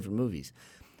of my favorite movies.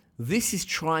 This is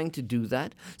trying to do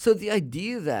that. So the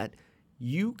idea that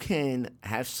you can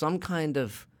have some kind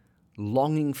of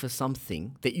longing for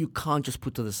something that you can't just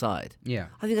put to the side. Yeah.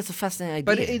 I think that's a fascinating idea.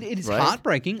 But it is right?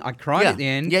 heartbreaking. I cried at the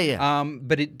end. Yeah.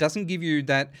 But it doesn't give you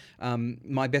that,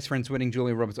 my best friend's wedding,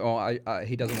 Julia Roberts,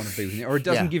 he doesn't want to be with me. Or it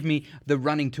doesn't give me the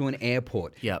running to an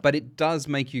airport. Yeah. But it does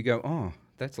make you go, oh,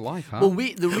 that's life, huh?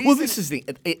 Well, this is the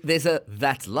thing. There's a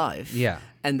that's life. Yeah.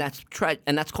 And that's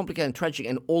and that's complicated and tragic,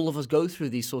 and all of us go through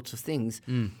these sorts of things.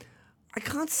 I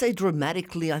can't say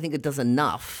dramatically. I think it does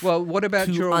enough. Well, what about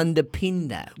to your underpin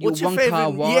that? What's your One favorite?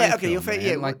 Car Wine Yeah, okay, film, your favorite.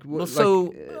 man? Yeah, like, Well,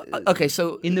 like,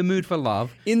 so In the Mood for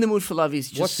Love. In the Mood for Love is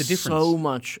just What's the difference? so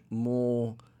much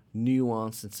more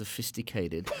nuanced and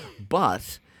sophisticated.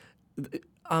 But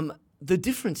the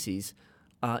difference is,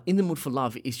 In the Mood for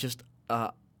Love is just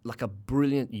like a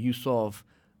brilliant use of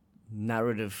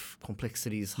narrative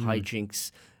complexities,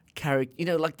 hijinks,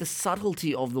 character, like the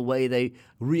subtlety of the way they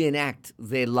reenact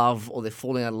their love or their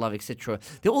falling out of love, etc.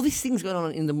 There are all these things going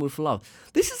on in The Mood for Love.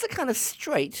 This is the kind of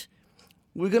straight,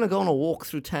 we're going to go on a walk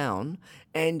through town,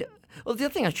 and the other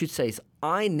thing I should say is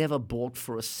I never bought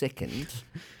for a second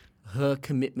her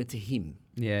commitment to him.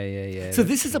 Yeah. So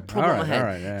this is a problem I had.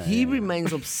 All right, He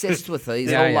remains obsessed with her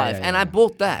his Yeah, whole yeah, life, yeah, and yeah. I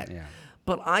bought that. Yeah.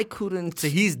 But I couldn't. So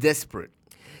he's desperate.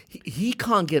 He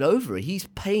can't get over it. He's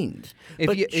pained. If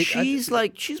But you- she's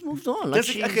moved on. Like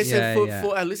Does it, okay, so Yeah,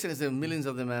 for our listeners, there are millions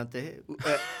of them out there.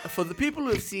 For the people who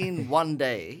have seen One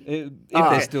Day, If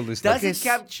they're still listening.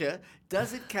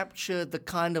 does it capture the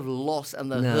kind of loss and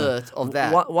the hurt of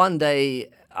that? One day,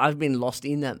 I've been lost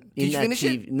in that. Did you finish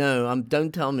it? No,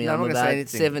 don't tell me. No, I'm I'm not gonna say about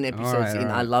anything. 7 episodes All right, in. all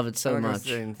right. I love it so I'm not gonna much.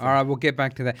 say anything. All right, we'll get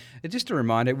back to that. Just a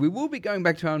reminder, we will be going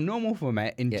back to our normal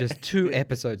format in just 2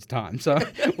 episodes' time. So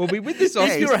we'll be with this.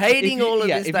 If you're hating all of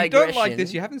this if you don't like digression-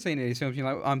 this, you haven't seen any of these films, you're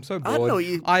like, I'm so I bored. know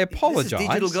you. I This apologize. is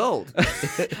digital gold.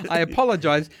 I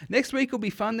apologize. Next week will be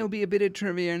fun. There'll be a bit of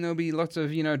trivia and there'll be lots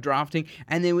of, drafting.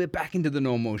 And then we're back into the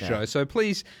normal show. So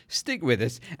please stick with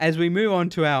us as we move on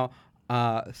to our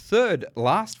third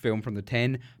last film from the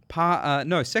 10.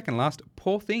 Second last,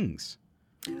 Poor Things.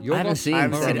 I haven't seen I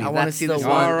haven't it. seen it. I wanna That's see the this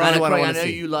one. one. I That's the know, one I Craig, wanna I know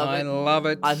see. you love it. I love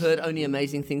it. I've heard only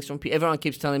amazing things from people. Everyone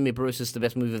keeps telling me Bruce is the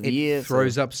best movie of the year. It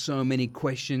throws up so many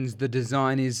questions. The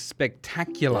design is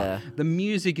spectacular. Yeah. The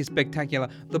music is spectacular.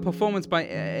 The performance by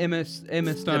Emma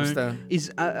Stone Stone.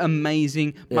 is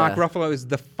amazing. Mark Yeah. Ruffalo is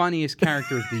the funniest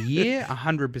character of the year,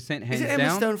 100% hands Is it down.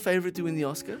 Emma Stone favorite to win the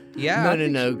Oscar? Yeah.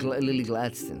 No. Lily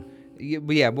Gladstone.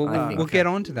 Yeah, we'll get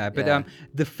on to that. But Yeah.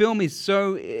 the film is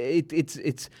so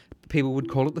it's people would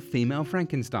call it the female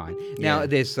Frankenstein. Now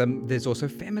there's also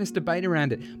feminist debate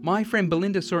around it. My friend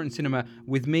Belinda saw it in cinema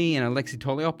with me and Alexi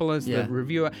Toliopoulos, Yeah. the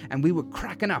reviewer, and we were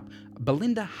cracking up.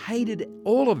 Belinda hated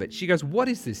all of it. She goes, "What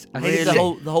is this? Hated the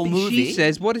whole movie? She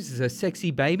says, "What is this? A sexy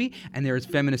baby?" And there is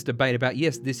feminist debate about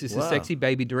yes, this is a Wow. sexy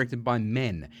baby directed by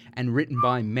men and written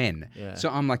by men. Yeah. So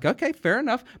I'm like, okay, fair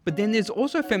enough. But then there's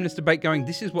also feminist debate going,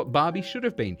 this is what Barbie should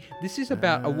have been. This is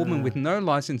about a woman with no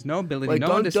license, no ability, Wait, no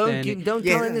don't understanding. tell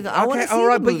Yeah. anything. I want Okay, to see all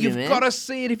right, the but movie, you've man. got to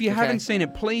see it. If you Okay. haven't seen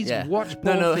it, please Yeah. watch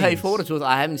No, Poor hey, Things. for what it's worth,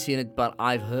 I haven't seen it, but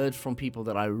I've heard from people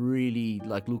that I really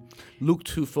look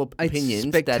to for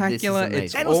opinions that this is spectacular, amazing.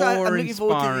 it's And also, I'm looking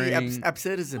forward to the aw-inspiring.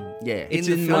 absurdism. Yeah. It's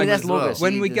in in the my film that's as well. Logos.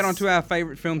 When we this- get onto our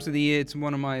favorite films of the year, it's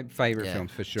one of my favorite Yeah.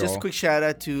 films for sure. Just a quick shout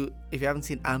out to, if you haven't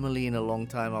seen Amelie in a long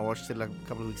time, I watched it like a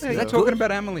couple of weeks Hey, ago. you're talking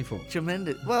about Amelie for?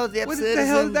 Tremendous. Well, the Where the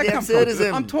hell did absurdism. that The come from?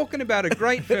 absurdism. I'm talking about a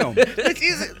great film. It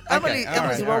is. Amelie, all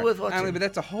Amelie's right, well all worth right. watching. Amelie, but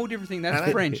that's a whole different thing. That's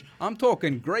Amelie. French. I'm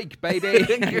talking Greek, baby.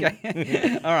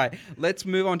 Okay. All right, let's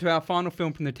move on to our final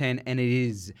film from the 10, and it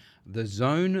is The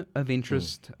Zone of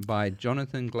Interest by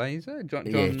Jonathan Glazer.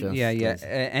 Jonathan Glazer.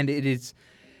 And it is...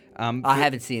 I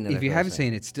haven't seen it. If you haven't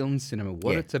seen it, it's still in cinema.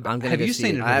 What Yeah, it's about? I'm gonna Have go you see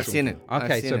seen it. it? I have Russell? seen it. I've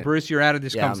Okay, seen so it. Bruce, you're out of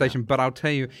this Yeah, I'm conversation, but I'll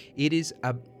tell you, it is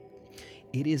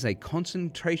a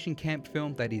concentration camp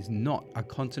film that is not a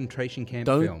concentration camp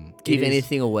Don't film. give It is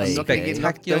anything away. I'm not gonna give-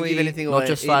 don't give anything Not away.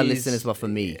 just for our It is- listeners, but for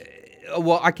me.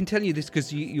 Well, I can tell you this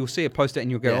because you'll see a poster and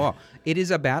you'll go, Yeah. oh, it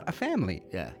is about a family.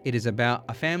 Yeah. It is about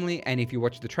a family, and if you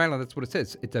watch the trailer, that's what it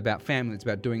says. It's about family. It's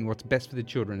about doing what's best for the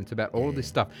children. It's about all of this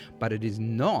stuff. But it is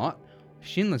not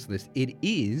Schindler's List. It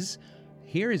is...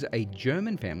 Here is a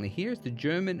German family. Here's the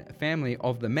German family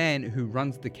of the man who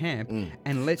runs the camp,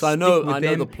 and let's So I know- stick with I know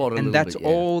them, the plot a and little that's bit, yeah.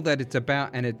 all that it's about,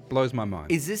 and it blows my mind.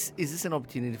 Is this an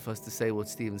opportunity for us to say what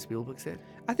Steven Spielberg said?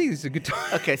 I think this is a good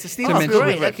time. Okay, so to Steven mention Spielberg.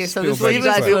 Spielberg. Okay, so this is what Spielberg you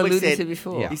as guys well. were Spielberg alluding said- to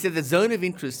before. Yeah. He said The Zone of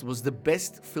Interest was the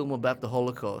best film about the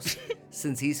Holocaust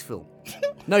since his film.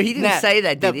 No, he didn't say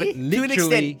that, did he? but to an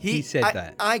Literally, extent, he said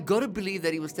that. I got to believe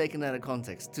that he was taken out of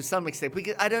context to some extent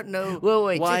because I don't know Well,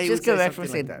 wait, why he just would go say back for a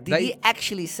something second. like Did that. he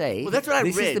actually say, Well, that's what I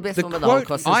this is read. the best The film about the quote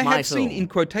Holocaust since I my have film? seen in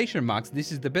quotation marks,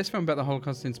 this is the best film about the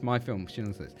Holocaust since my film,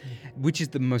 Schindler's List, which is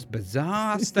the most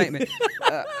bizarre statement.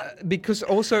 Because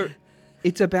also,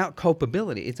 it's about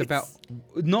culpability. It's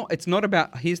not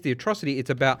about here's the atrocity. It's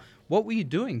about what were you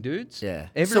doing, dudes? Yeah.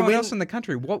 Everyone So else in the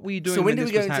country, what were you doing? So when do this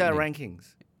we go was into our happening? rankings?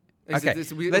 Is Okay, it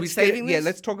this, are we let's saving this?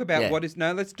 let's talk about Yeah. what is.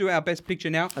 No, let's do our best picture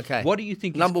now. Okay. What do you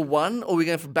think? Number one, or are we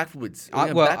going from backwards? Are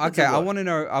we going Well, backwards okay. or I what? want to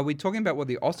know: are we talking about what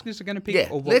the Oscars are going to pick? Yeah,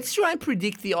 Or what? let's try and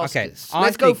predict the Okay, Oscars. I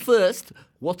Let's go think- first.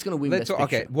 What's going to win Let's Best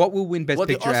Picture? okay. What will win Best What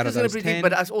the Picture out Oscars of going those to predict, 10?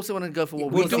 but I also want to go for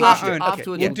what We'll we do did our last year. own. afterwards.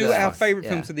 We'll we'll do do our ours. favorite Yeah.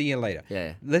 films of the year later.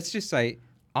 Yeah. Let's just say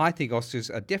I think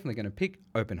Oscars are definitely going to pick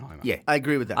Oppenheimer. Yeah. I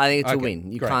agree with that. I think it's a Okay,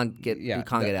 win. You great. can't get Yeah, you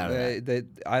can't get out of that.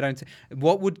 I don't.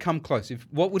 What would come close?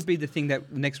 What would be the thing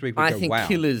that next week we I go? think Wow.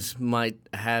 Killers might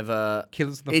have a.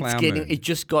 Killers of the it's Flower getting. Moon. It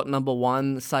just got number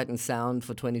one Sight and Sound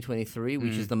for 2023,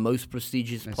 which is the most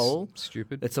prestigious That's poll.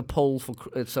 stupid. It's a poll for.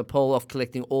 It's a poll of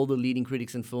collecting all the leading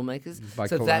critics and filmmakers. By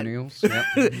so colonials. That,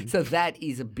 Yep. so that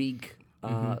is a big,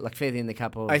 like Feather in the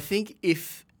Cap of. I think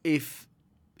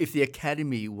if the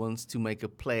Academy wants to make a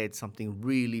play at something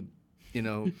really,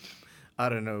 I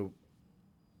don't know,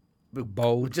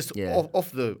 Bold. just Yeah.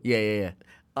 off the, yeah.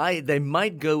 they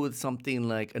might go with something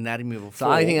like Anatomy of a So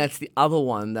Fall. I think that's the other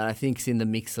one that I think's in the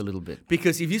mix a little bit.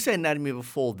 because if you say Anatomy of a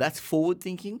Fall, that's forward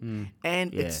thinking,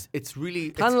 and Yeah. it's really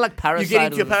Kind of like Parasite You get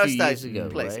into your of a few Parasite years ago,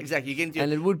 place, right? exactly. You get into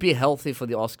And it would be healthy for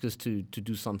the Oscars to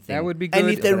do something. That would be good. and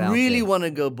if they Put out really there. want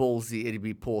to go ballsy, it'd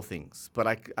be Poor Things. But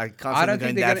I can't. I see don't them think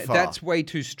going they're that going to. far. That's way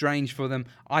too strange for them.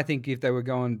 I think if they were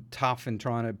going tough and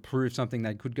trying to prove something,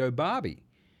 they could go Barbie.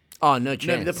 Oh, no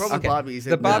chance. No, the problem with Okay. Barbie is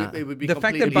The that Barbie- it would be the fact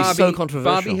that completely Barbie- so Barbie,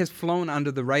 controversial. Barbie has flown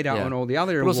under the radar Yeah. on all the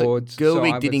other But also, awards. Girl so I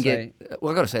Week would didn't say get.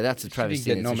 Well, I got to say that's a travesty. she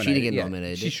didn't get So she didn't get yeah.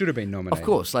 nominated. She should have been nominated. Of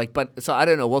course, but so I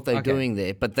don't know what they're Okay. doing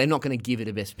there, but they're not going to give it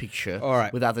a Best Picture All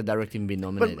right. without the director being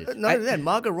nominated. But not only that,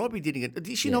 Margot Robbie didn't get.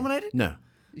 Is she nominated? No.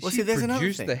 Well, She see, there's another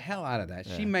produced thing. the hell out of that.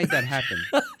 She made that happen.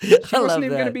 I She love wasn't even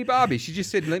going to that. be Barbie. She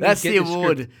just said, "Let That's me the get the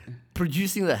award. script."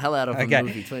 Producing the hell out of Okay. a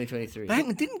movie 2023. But hang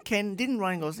on, didn't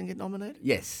Ryan Gosling get nominated?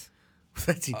 Yes.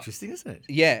 That's interesting, isn't it?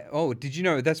 Yeah. Oh, did you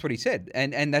know that's what he said?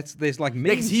 And there's like memes.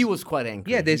 Because he was quite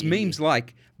angry. Yeah, there's memes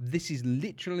like this is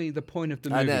literally the point of the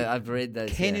movie. I know, I've read those.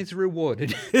 Ken yeah. is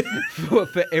rewarded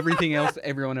for everything else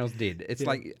everyone else did. It's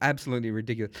like absolutely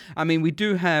ridiculous. I mean, we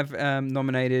do have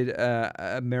nominated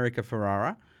America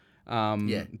Ferrara.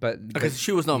 Yeah. But Okay, so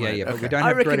she was nominated. Yeah, but Okay. we don't I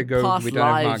have reckon Greta Gerwig. Past We don't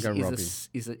have Lives Margot Robbie.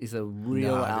 is a real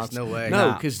No, there's out. no way. No,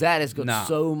 Nah. because that has got Nah.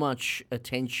 so much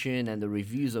attention and the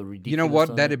reviews are ridiculous. You know what?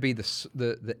 on That'd it. be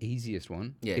the easiest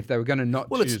one. Yeah. If they were going to not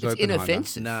Well, choose it's Oppenheimer.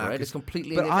 inoffensive, Nah, right? 'cause- It's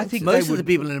completely but I inoffensive. think Most they of the would-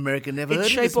 people in America never heard It's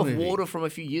of Shape this of movie. Water from a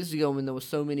few years ago when there were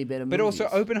so many better But movies.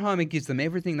 also, Oppenheimer gives them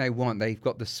everything they want. They've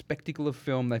got the spectacle of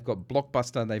film. They've got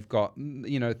blockbuster. They've got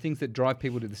things that drive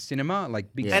people to the cinema,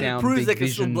 like big And sound, it proves big they can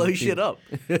still vision, blow big- shit up.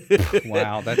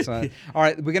 Wow, that's all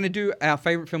right. We're going to do our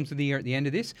favorite films of the year at the end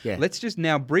of this. Yeah. Let's just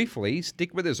now briefly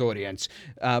stick with this audience.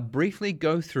 Briefly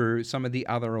go through some of the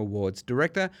other awards.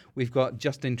 Director, we've got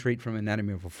Justin Treat from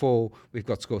Anatomy of a Fall. We've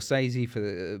got Scorsese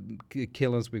for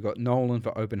Killers. We've got Nolan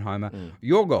for Oppenheimer.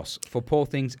 Yorgos for Poor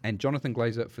Things, and Jonathan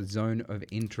Glazer for Zone of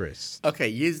Interest.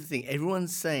 Okay, here's the thing. Everyone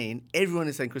is saying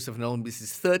Christopher Nolan. This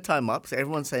is third time up, so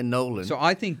everyone's saying Nolan. So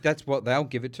I think that's what they'll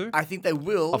give it to. I think they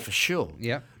will. Oh, for sure.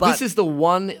 Yeah. But- This is the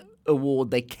one award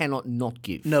they cannot not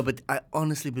give. No, but I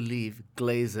honestly believe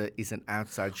Glazer is an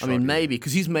outside shot. I mean, here. maybe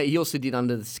because he also did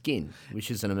Under the Skin,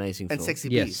 which is an amazing And film. Sexy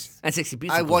Yes. Beast. And Sexy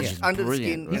Beast. I of course, watched is Under the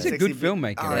brilliant, Skin. right? He's a Sexy good Be-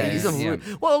 filmmaker. Oh, Yeah, yeah. he's a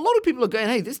Yeah. well, a lot of people are going,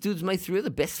 hey, this dude's made three of the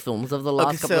best films of the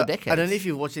last couple so of decades. I don't know if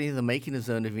you've watched any of the making of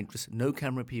Zone of Interest. No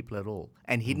camera people at all,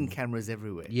 and hidden cameras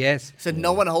everywhere. Yes. So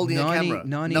no one holding a camera.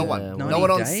 90 no one. yeah, no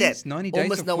one on days, set. 90 days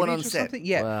Almost of no one on footage or set. something?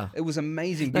 Yeah, Wow. it was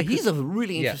amazing. No, he's because- a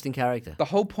really yeah. interesting character. The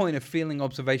whole point of feeling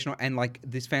observational and like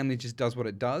this family just does what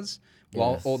it does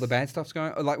while Yes. all the bad stuff's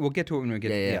going. Like we'll get to it when we get.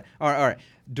 Yeah, to yeah. All right.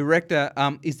 Director,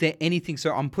 is there anything?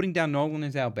 So I'm putting down Nolan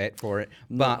as our bet for it,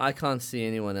 but I can't see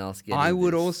anyone else getting I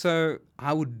would this. also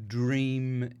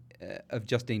dream of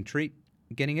Justine Treat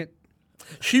getting it.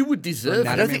 She would deserve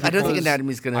I don't it. think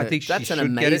Anatomy's gonna. I think That's she an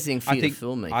should get it. amazing I feat think of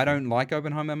filmmaking. I don't like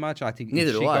Oppenheimer much. I think Neither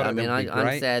if she do I. got I it, mean, that would be I'm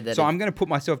great. sad that so it- I'm going to put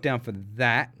myself down for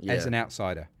that as Yeah. an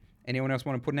outsider. Anyone else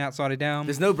want to put an outsider down?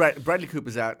 There's no Bradley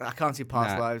Cooper's out. I can't see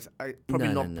Past Nah. Lives. Probably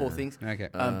No, not no, Poor no. Things. Okay.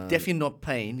 Definitely not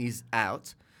Pain. He's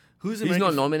out. Who's He's American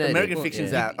not nominated. American Well,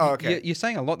 Fiction's yeah. out. Oh, okay. You're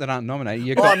saying a lot that aren't nominated.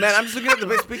 You've Oh got, man, I'm just looking at the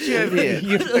best picture over here.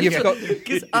 you've got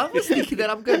Because I was thinking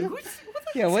that I'm going, what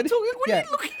Yeah, what are you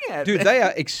looking at? Dude, they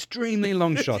are extremely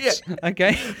long shots.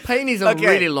 Okay. Payne is a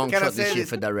really long can I shot say this year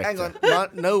for director. Hang on.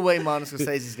 No way Martin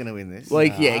Scorsese's going to win this. Well,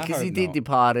 yeah, I because he hope did not.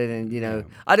 Departed, and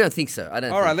I don't think so. I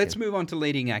don't. All think right, let's so. move on to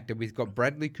leading actor. We've got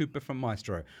Bradley Cooper from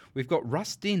Maestro. We've got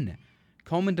Rustin,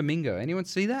 Coleman Domingo. Anyone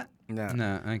see that? No.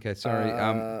 No. Okay, sorry.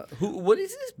 What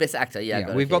is this? Best actor?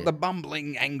 Yeah, We've got the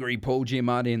bumbling, angry Paul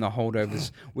Giamatti in The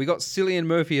Holdovers. We got Cillian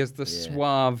Murphy as the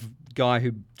suave guy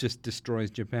who just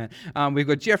destroys Japan. We've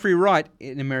got Jeffrey Wright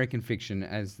in American Fiction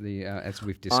as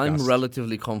we've discussed. I'm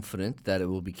relatively confident that it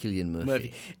will be Cillian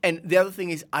Murphy. And the other thing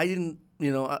is, I didn't.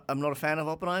 I'm not a fan of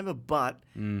Oppenheimer, but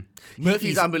Murphy's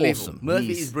He's unbelievable. awesome.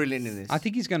 Murphy is brilliant in this. I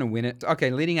think he's going to win it.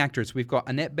 Okay, leading actress. We've got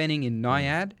Annette Bening in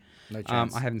Naiad. No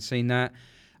chance. I haven't seen that.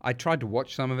 I tried to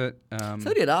watch some of it.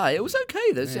 So did I. It was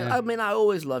okay. I mean, I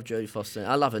always love Jodie Foster.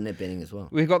 I love Annette Bening as well.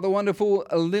 We've got the wonderful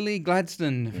Lily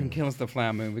Gladstone from Killers of the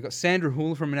Flower Moon. We've got Sandra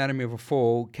Hüller from Anatomy of a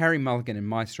Fall, Carey Mulligan in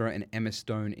Maestro, and Emma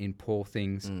Stone in Poor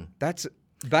Things.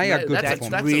 They are good That's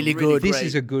performances. really good. This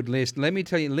is a good list. Let me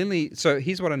tell you, Lily. So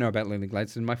here's what I know about Lily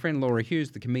Gladstone. My friend Laura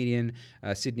Hughes, the comedian,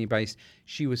 Sydney-based,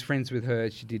 she was friends with her.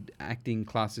 She did acting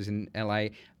classes in LA.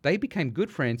 They became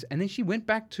good friends, and then she went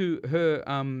back to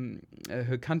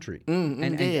her country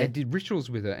and did rituals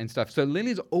with her and stuff. So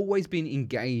Lily's always been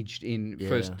engaged in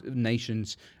First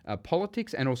Nations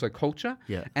politics and also culture.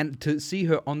 Yeah. And to see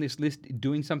her on this list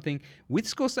doing something with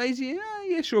Scorsese,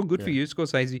 yeah, sure, good for you,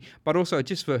 Scorsese. But also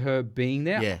just for her being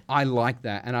there, I like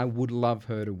that, and I would love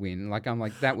her to win. I'm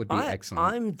like, that would be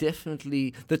excellent. I'm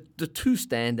definitely the two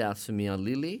standouts for me are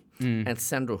Lily and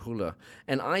Sandra Hüller,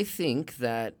 and I think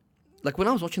that. Like when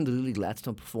I was watching the Lily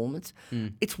Gladstone performance,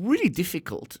 it's really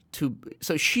difficult to.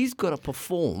 So she's got to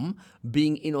perform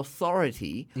being in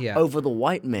authority over the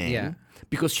white man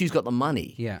because she's got the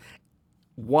money. Yeah.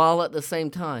 While at the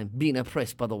same time being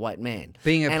oppressed by the white man.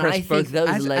 Being oppressed both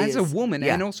as a woman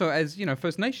yeah. and also as,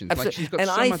 First Nations. Absolutely. Like she's got and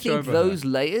so I much think over those her.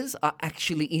 layers are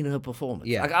actually in her performance.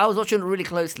 Yeah. Like I was watching it really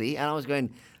closely and I was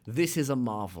going, this is a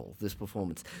marvel, this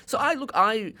performance. So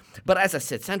but as I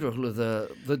said, Sandra Hüller,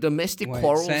 the domestic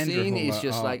quarrel scene is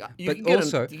just like, you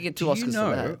get two Oscars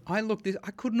for that.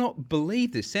 I could not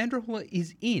believe this. Sandra Hüller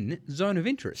is in Zone of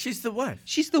Interest. She's the wife.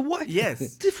 She's the wife.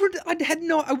 Yes. Different.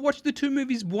 I watched the two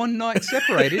movies one night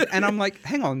separated, and I'm like,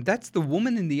 hang on, that's the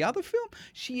woman in the other film?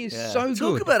 She is so good.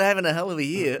 Talk about having a hell of a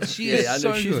year. She is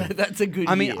so good. That's a good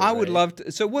I mean, year, I would right? love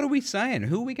to. So what are we saying?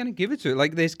 Who are we going to give it to?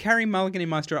 Like, there's Carey Mulligan in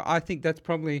Maestro. I think that's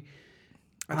probably...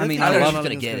 I mean, I I don't love know if she's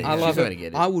gonna get it. I She's love not it. gonna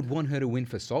get it. I would want her to win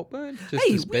for Saltburn. Just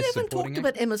Hey, as we best haven't supporting talked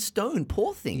about Emma Stone,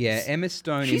 Poor Things. Yeah, Emma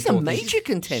Stone. She's in a Poor Things. major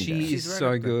contender. She She's is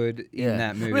so good in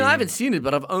that movie. I mean, I haven't seen it,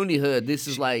 but I've only heard this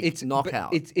is like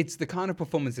knockout. It's the kind of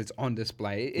performance that's on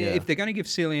display. If they're going to give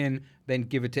Cillian, then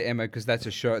give it to Emma because that's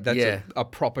a show. That's a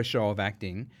proper show of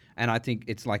acting, and I think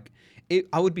it's like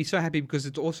I would be so happy because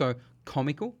it's also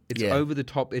comical. It's over the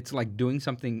top. It's like doing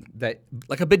something that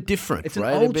like a bit different. It's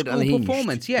right? an old a bit school unhinged.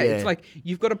 performance. Yeah, it's like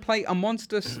you've got to play a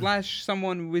monster /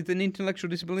 someone with an intellectual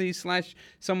disability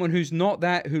 / someone who's not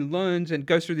that, who learns and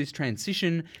goes through this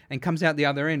transition and comes out the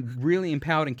other end really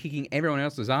empowered and kicking everyone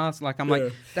else's ass. Like I'm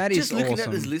like, that is Just looking awesome.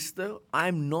 at this list, though,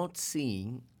 I'm not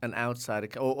seeing an outsider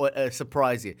or a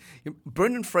surprise here.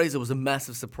 Brendan Fraser was a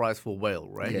massive surprise for Whale,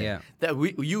 right? Yeah. That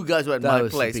you guys were at That my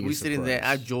was the place. We biggest sitting there,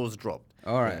 our surprise. jaws dropped.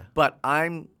 All right. But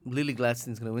Lily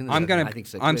Gladstone's going to win this. I think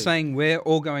so I'm too. saying we're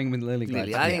all going with Lily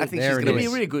Gladstone. I think she's she's gonna going to be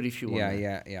win. really good if she won.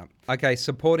 Yeah. Okay,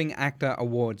 supporting actor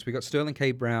awards. We got Sterling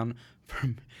K. Brown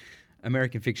from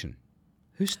American Fiction.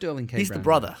 Who's Sterling K. He's Brown? the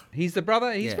brother. He's the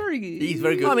brother. He's very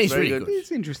good. I mean, he's Very really good. good.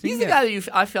 He's interesting. He's the guy that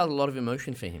I felt a lot of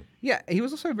emotion for him. Yeah, he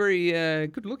was also very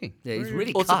good looking. Yeah, he's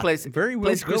really Also cut. plays Very well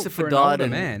plays built Christopher for an Dodd older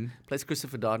and man. plays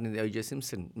Christopher Dodd in the O.J.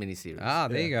 Simpson miniseries. Ah,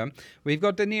 there you go. We've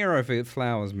got De Niro for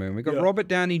Flowers Moon. We've got Robert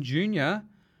Downey Jr.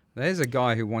 There's a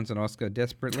guy who wants an Oscar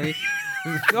desperately.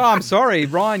 Oh, I'm sorry.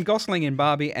 Ryan Gosling in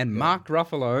Barbie and Mark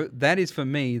Ruffalo. That is, for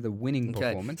me, the winning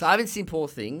performance. So I haven't seen Poor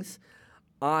Things.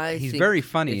 He's think very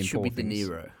funny it in should Poor be De Things.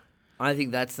 Niro. I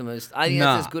think that's the most. I think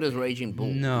that's as good as Raging Bull.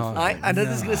 No. I know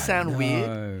this is going to sound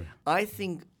weird. I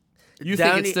think... You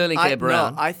think it's Sterling K.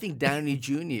 Brown? No, I think Downey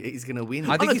Jr. is going to win.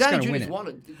 I think he's Downey going to Jr.'s win it. won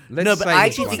it. Let's No, but say I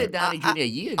he's actually won said it. Downey Jr. a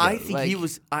year ago. I think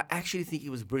like, I actually think he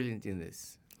was brilliant in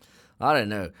this. I don't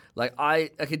know.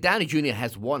 Downey Jr.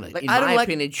 has won it. Like, In I don't my like-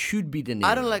 opinion, it should be De Niro.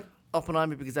 I don't like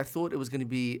Oppenheimer because I thought it was going to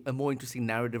be a more interesting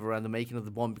narrative around the making of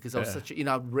the bomb because I was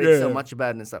I've read so much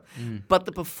about it and stuff. But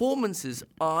the performances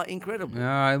are incredible.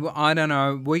 I don't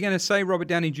know. We're going to say Robert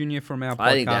Downey Jr. from our podcast.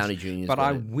 I think Downey Jr. 's But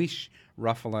got I it. wish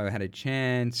Ruffalo had a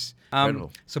chance.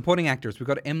 Incredible. Supporting actors. We've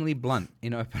got Emily Blunt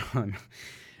in Oppenheimer.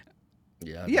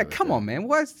 Yeah, Yeah, come on, man.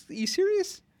 Are you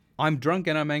serious? I'm drunk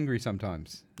and I'm angry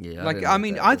sometimes. Yeah, I like don't know I what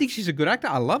mean, that I is. think she's a good actor.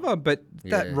 I love her, but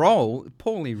that Yeah. role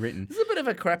poorly written. It's a bit of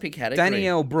a crappy category.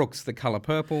 Danielle Brooks, The Color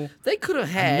Purple. They could have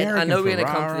had. American I know we're going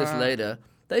to come to this Ferrara. later.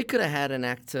 They could have had an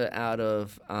actor out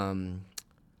of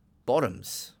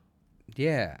Bottoms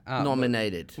Yeah,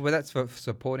 nominated. Well, that's for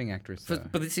supporting actress. For, though.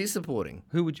 but this is supporting.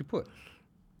 Who would you put?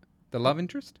 The love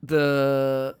interest,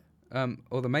 The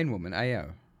or the main woman, Ao? yeah,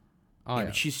 Aya.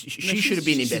 but she should have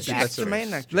been in Best That's the Actress.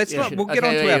 main actress. Let's Yeah. not. We'll get Okay,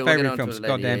 on to yeah, our we'll get favorite on to films. it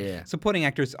later, Goddamn, yeah. supporting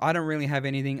actress. I don't really have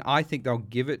anything. I think they'll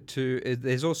give it to.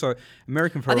 There's also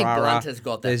American I Ferrara. think Blunt has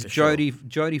got that There's for sure.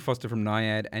 Jodie Foster from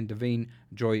Nyad and Davine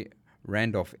Joy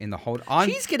Randolph in the hold.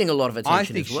 She's getting a lot of attention I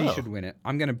think as well. she should win it.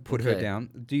 I'm going to put her Okay. down.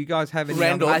 Do you guys have any?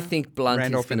 Randolph. other- I think Blunt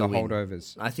Randolph is in going the to win.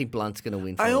 holdovers. I think Blunt's going to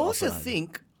win. For I also Oppenheimer.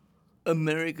 think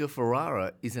America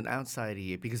Ferrara is an outsider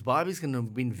here because Barbie's going to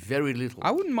win very little.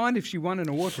 I wouldn't mind if she won an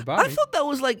award for Barbie. I thought that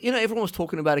was like, everyone was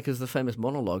talking about it because of the famous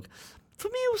monologue. For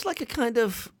me, it was like a kind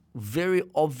of very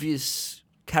obvious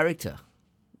character.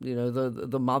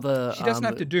 The mother. she doesn't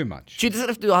have to do much. She doesn't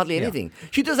have to do hardly anything.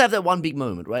 She does have that one big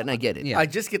moment, right? And I get it. Yeah. I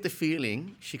just get the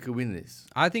feeling she could win this.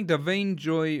 I think Davine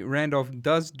Joy Randolph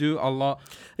does do a lot.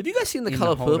 Have you guys seen The in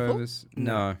Color the Purple? holdovers.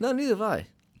 No. No, neither have I.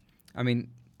 I mean,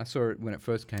 I saw it when it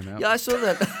first came out. Yeah, I saw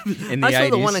that. In the I saw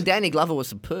the 80s. one, and Danny Glover was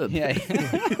superb. Yeah.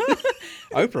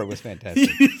 Oprah was fantastic.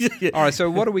 All right, so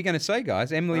what are we going to say,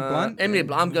 guys? Emily Blunt? Emily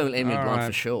Blunt. I'm going with Emily All Blunt for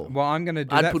right. sure. Well, I'm going to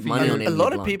do I'd that put for money you. on A Emily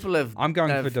lot of Blunt. people have. I'm going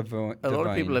have- for Davine. A lot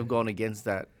of people have gone against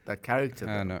that character.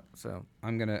 I though. know. So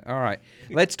I'm going to... All right.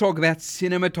 Let's talk about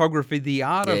cinematography, the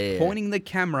art Yeah, of yeah. pointing the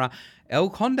camera. El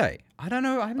Conde. I don't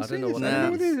know. I haven't I seen don't know this. what I don't know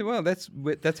that what is. it is.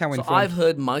 Well, that's how So informed... I've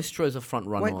heard Maestro's a front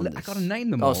runner Wait, on I this. got to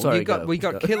name them Oh, all. sorry, go. We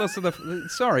got Go. Killers of the...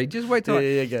 Sorry, just wait till...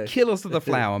 Yeah, go. Killers of the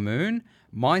Flower Moon,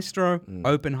 Maestro,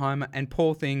 Oppenheimer, and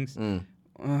Poor Things.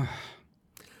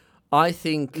 I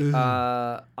think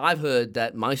I've heard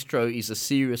that Maestro is a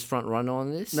serious front runner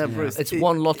on this. No, Bruce, It's it-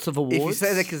 won lots of awards. if you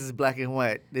say that because it's black and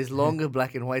white, there's longer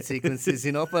black and white sequences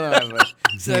in Oppenheimer,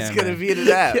 so it's Yeah, going to man. beat it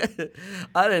out.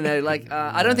 I don't know. Like,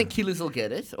 I don't think Killers will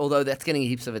get it, although that's getting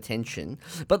heaps of attention.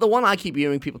 But the one I keep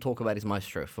hearing people talk about is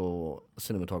Maestro for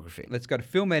cinematography. Let's go to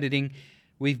film editing.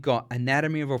 We've got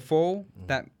Anatomy of a Fall.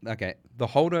 The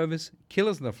Holdovers,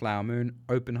 Killers of the Flower Moon,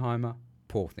 Oppenheimer,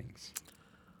 Poor Things.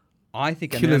 I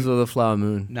think Killers of the Flower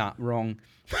Moon. Nah, wrong.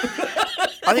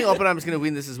 I think Oppenheimer's going to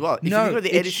win this as well. If you No, think about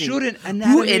the it editing, shouldn't.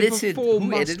 Anatomy edited- of a Fall who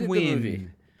must edited the win. movie?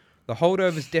 The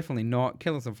Holdovers definitely not.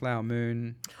 Killers of the Flower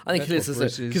Moon. I think That's Killers what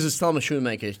is Bruce because it's Thelma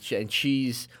Shoemaker, and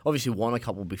she's obviously won a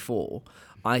couple before.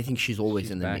 I think she's always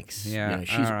in the back. mix. Yeah,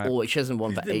 she's all right. always she hasn't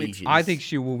won for ages. I think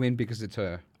she will win because it's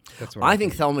her. That's what I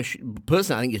think Thelma.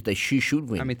 Personally, I think she should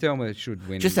win. I mean, Thelma should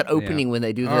win. just that opening when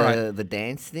they do All right. the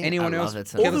dance thing. Anyone I else? Love it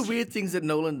so all much. the weird things that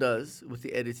Nolan does with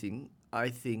the editing, I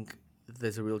think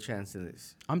there's a real chance in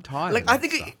this. I'm tired. Like of I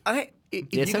that think, stuff.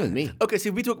 Yeah, same with me. Okay, so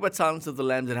we talk about Silence of the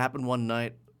Lambs that happened one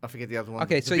night. I forget the other one.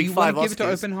 Okay, The so Big you want Five to give it to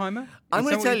Oscars. Oppenheimer? I'm Is going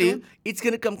that to what tell you're you, doing? it's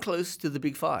going to come close to the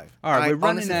Big Five. All right, I we're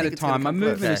running honestly out think of it's gonna time. come I'm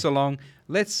moving close. this along.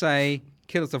 Let's say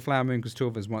Killers of the Flower Moon because two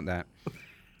of us want that.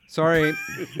 Sorry,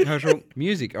 Herschel.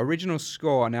 Music, original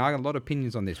score. Now, I got a lot of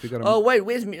opinions on this. We got Oh wait,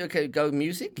 where's go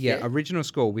music? yeah, original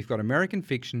score. We've got American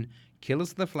Fiction,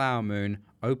 Killers of the Flower Moon,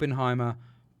 Oppenheimer,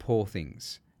 Poor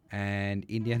Things, and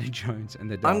Indiana Jones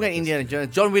and the Dark I'm going Knight. Indiana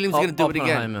Jones. John Williams is going to do it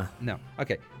again. Oppenheimer. No,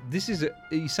 okay. This is. Are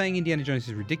you saying Indiana Jones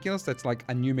is ridiculous? That's like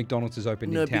a new McDonald's has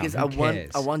opened No, in town. because Who I want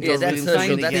cares? John Yeah, that's Williams so to good.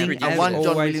 win That's again. ridiculous. I want as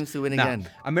John always. Williams to win Nah, again.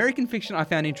 American Fiction I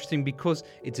found interesting because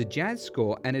it's a jazz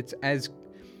score and it's as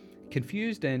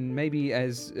confused and maybe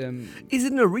as Is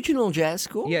it an original jazz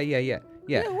score? yeah.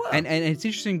 wow. And it's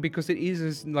interesting because it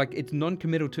is like it's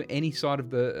non-committal to any side of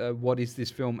the what is this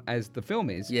film as the film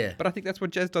is. Yeah. But I think that's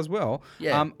what jazz does well.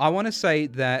 Yeah. I want to say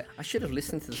that I should have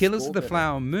listened to the Killers score of the better.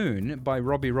 Flower Moon by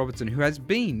Robbie Robertson, who has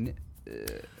been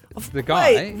the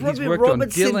guy. Wait, He's Robbie worked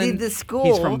Robertson on Dylan. did the score.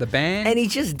 He's from the band. and he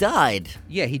just died.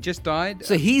 Yeah, he just died.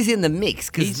 So he's in the mix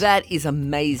because He's- that is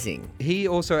amazing. He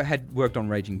also had worked on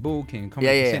Raging Bull, King of Comedy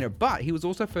Yeah, yeah. Center, but he was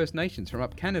also First Nations from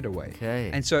up Canada way. Okay.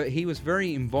 And so he was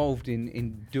very involved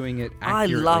in doing it I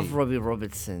accurately. love Robbie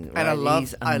Robertson. And I right? love,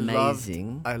 He's I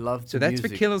amazing. love. So the that's for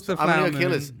music. Killers of the I'm gonna Flower go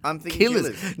Killers. Moon. I'm thinking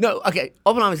Killers. No, okay.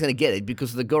 Oppenheimer's going to get it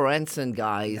because the Goranson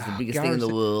guy is the biggest thing in the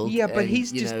Garrison- world. Yeah, but and,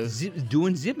 he's you just know-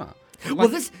 doing Zimmer. Well,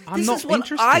 Like, this I'm is not what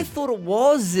interested. I thought it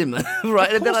was Zimmer,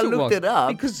 right? And then I Of course looked was, it up.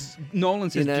 because Nolan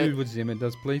says, You know- "Do what Zimmer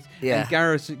does, please." Yeah.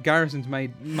 And Garrison's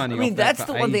made money. I mean, off that that's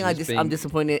for the one thing ages I'm being-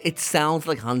 disappointed. It sounds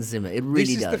like Hans Zimmer. It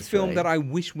really This is does. the film right? that I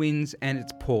wish wins, and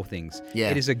it's Poor Things. Yeah.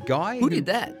 It is a guy Who did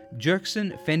that?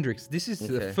 Jerkson Fendrix. This is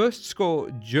the Okay. first score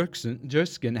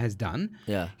Jerkson has done.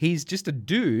 Yeah. He's just a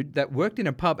dude that worked in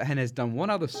a pub and has done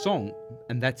one other song,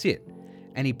 and that's it.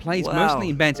 And he plays mostly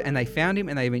in bands, and they found him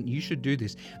and they went, you should do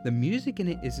this. The music in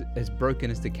it is as broken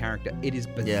as the character. It is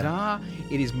bizarre.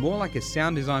 It is more like a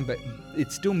sound design, but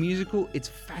it's still musical. It's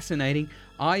fascinating.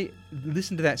 I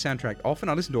listen to that soundtrack often.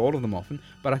 I listen to all of them often,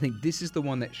 but I think this is the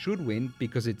one that should win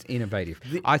because it's innovative.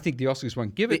 I think the Oscars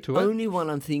won't give it to it. The only one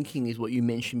I'm thinking is what you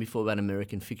mentioned before about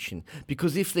American Fiction.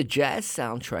 Because if the jazz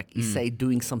soundtrack is, say,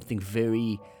 doing something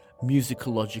very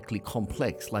musicologically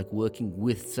complex, like working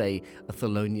with, say, a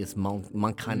Thelonious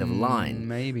Monk kind of line,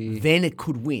 maybe, then it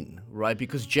could win, right?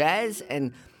 Because jazz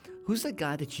and who's that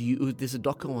guy that's there's a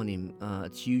doco on him.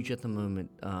 It's huge at the moment.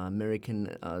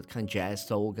 American kind of jazz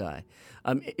soul guy.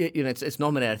 It's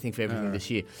nominated, I think, for everything this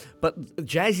year. But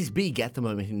jazz is big at the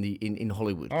moment in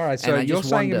Hollywood. All right, so you're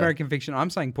saying American Fiction.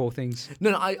 I'm saying Poor Things.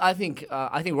 No, I think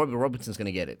Robert Robertson's going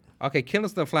to get it. Okay,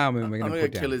 Killers of the Flower Moon. We're going to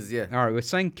put down. Killers, yeah. All right, we're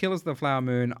saying Killers of the Flower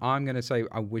Moon. I'm going to say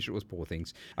I wish it was Poor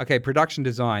Things. Okay, production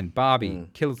design: Barbie,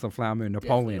 Killers of the Flower Moon,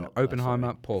 Napoleon,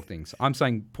 Oppenheimer, Poor Things. I'm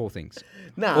saying Poor Things.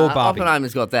 No, or Barbie.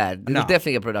 Oppenheimer's got that. It's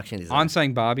definitely a production design. I'm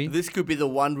saying Barbie. This could be the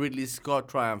one Ridley Scott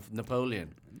triumph,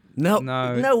 Napoleon. No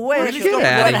way. Ridley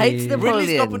Scott hates Napoleon.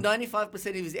 Ridley Scott put 95%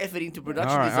 of his effort into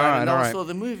production design and no one saw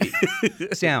the movie.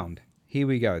 Sound. Here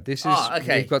we go. This is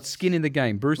we've got skin in the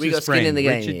game. Bruce's friend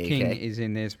Richard King is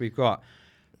in this. We've got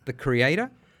The Creator,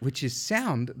 which is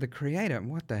sound. The Creator.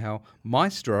 What the hell?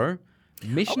 Maestro.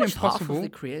 Mission Impossible. Half of The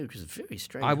Creator, which is very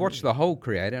strange. I watched the whole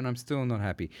Creator and I'm still not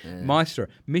happy. Maestro.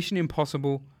 Mission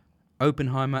Impossible.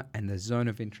 Oppenheimer and The Zone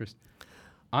of Interest.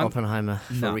 Oppenheimer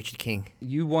for Richard King.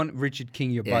 You want Richard King,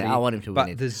 your buddy. I want him to win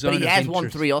it. But he has won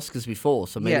 3 Oscars before,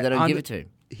 so maybe they don't give it to him.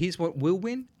 Here's what will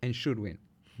win and should win.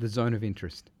 The Zone of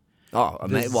Interest. Oh,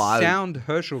 amazing. Sound,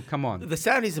 Herschel, come on. The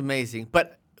sound is amazing,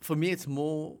 but for me it's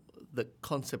more the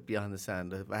concept behind the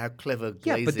sound, how clever Glazer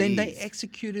is. Yeah, but then they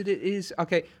executed it is...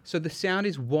 Okay, so the sound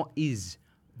is what is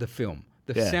the film.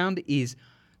 The sound is,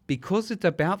 because it's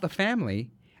about the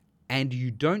family and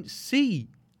you don't see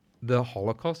the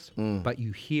Holocaust, but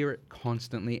you hear it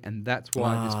constantly, and that's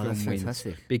why this film wins.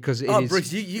 Fantastic. Because it is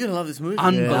Bruce, you're going to love this movie.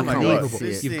 unbelievable.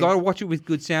 Yeah, You've got to watch it with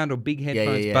good sound or big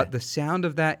headphones, yeah. but the sound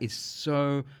of that is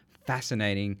so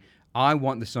fascinating. I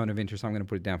want The Zone of Interest. I'm going to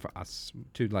put it down for us.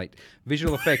 Too late.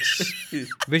 Visual effects.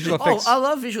 Visual effects. Oh, I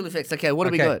love visual effects. Okay, what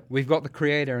have we got? We've got The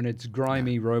Creator, and it's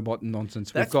grimy robot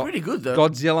nonsense. That's We've got pretty good, though.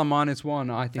 Godzilla -1,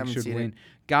 I think, Haven't should seen win. it.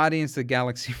 Guardians of the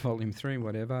Galaxy Volume 3,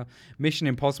 whatever. Mission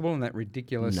Impossible and that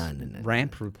ridiculous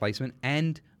ramp replacement.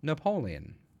 And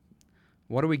Napoleon.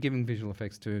 What are we giving visual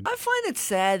effects to? I find it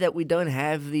sad that we don't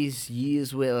have these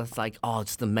years where it's like,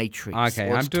 it's The Matrix. Okay,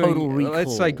 or I'm it's doing. Total Recall.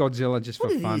 Let's say Godzilla just for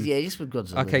fun. Yeah, just with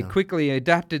Godzilla. Okay, yeah. quickly,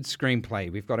 adapted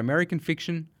screenplay. We've got American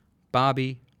Fiction,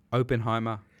 Barbie,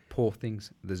 Oppenheimer, Poor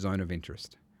Things, The Zone of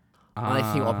Interest.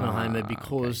 I think Oppenheimer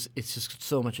because it's just got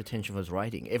so much attention for his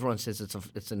writing. Everyone says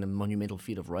it's a monumental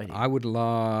feat of writing. I would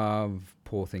love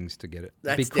Poor Things to get it.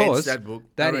 That's because that book.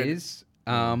 that is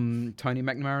Tony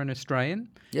McNamara, Australian.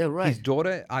 Yeah, right. His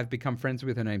daughter, I've become friends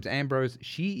with. Her name's Ambrose.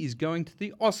 She is going to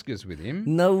the Oscars with him.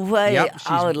 No way.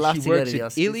 I would love to go to the She Oscars.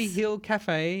 works at Ely Hill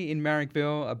Cafe in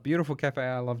Marrickville, a beautiful cafe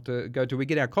I love to go to. We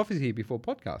get our coffees here before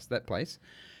podcast, that place.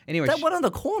 Anyway, That one on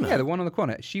the corner? Yeah, the one on the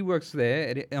corner. She works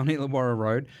there on Illawarra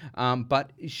Road,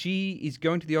 but she is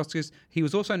going to the Oscars. He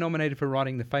was also nominated for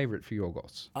writing The Favourite for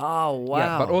Yorgos. Oh, wow.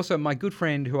 Yeah, but also my good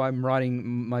friend who I'm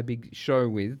writing my big show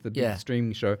with, the big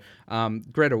streaming show,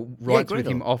 Gretel, writes with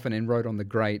him often and wrote on The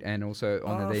Great and also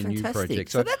on their new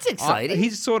project. So that's exciting.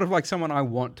 He's sort of like someone I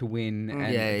want to win,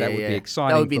 and that would be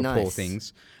exciting That would be for nice. Poor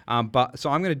Things. So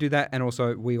I'm going to do that, and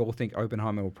also we all think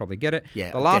Oppenheimer will probably get it.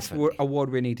 Yeah, the last definitely.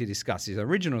 award we need to discuss is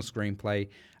original screenplay,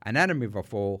 Anatomy of a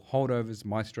Fall, Holdovers,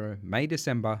 Maestro, May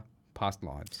December, Past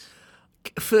Lives.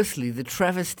 Firstly, the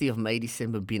travesty of May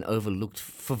December being overlooked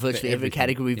for virtually every everything,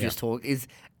 category we've just talked is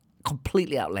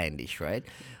completely outlandish, right?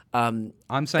 I'm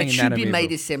saying it should Anatomy be of May a-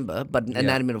 December, but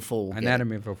Anatomy of a Fall.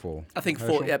 Anatomy of a Fall. I think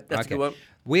Herschel? 4, yeah, that's a good one.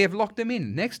 We have locked them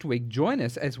in. Next week, join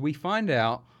us as we find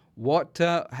out what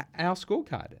our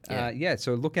scorecard.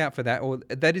 So look out for that. Or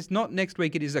that is not next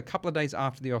week. It is a couple of days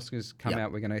after the Oscars come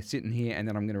out. We're going to sit in here and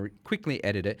then I'm going to quickly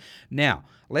edit it. Now,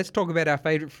 let's talk about our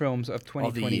favourite films of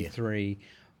 2023.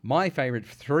 My favourite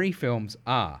 3 films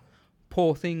are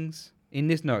Poor Things.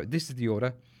 This is the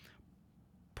order.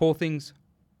 Poor Things,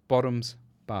 Bottoms,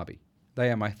 Barbie.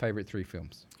 They are my favourite 3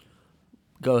 films.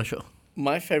 Go, sure.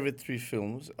 My favorite 3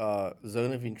 films are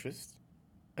Zone of Interest,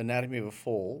 Anatomy of a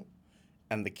Fall,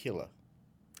 and The Killer.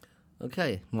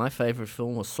 Okay, my favourite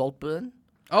film was Saltburn.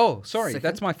 Oh, sorry, Second?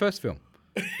 that's my first film.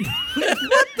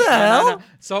 What the hell? No.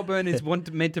 Saltburn is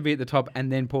meant to be at the top,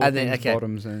 and then Poor And then, Things, okay.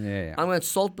 Bottoms, and yeah. I'm going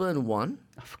Saltburn 1.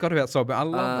 I forgot about Saltburn. I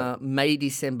love May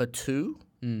December 2.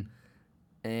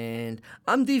 And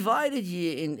I'm divided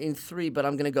here in three, but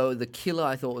I'm going to go The Killer.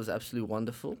 I thought was absolutely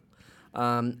wonderful.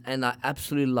 And I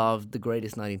absolutely loved The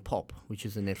Greatest Night in Pop, which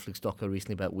is a Netflix doco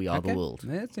recently about We Are the World.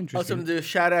 Yeah, that's Also, interesting. I'm going to do a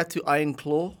shout out to Iron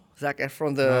Claw, Zac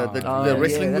Efron, the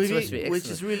wrestling that's supposed to movie, be which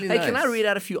is excellent. really Hey, nice. can I read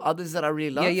out a few others that I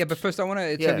really loved? Yeah, but first I want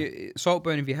to tell Yeah. you,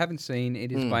 Saltburn, if you haven't seen,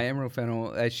 it is by Emerald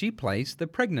Fennell. She plays the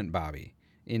pregnant Barbie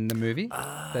in the movie.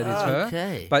 That is her.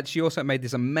 okay. But she also made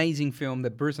this amazing film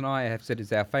that Bruce and I have said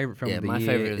is our favourite film Yeah, of the my year.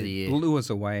 favourite of the It year. blew us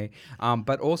away.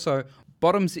 But also...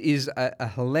 Bottoms is a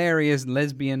hilarious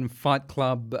lesbian fight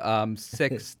club,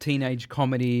 sex teenage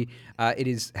comedy.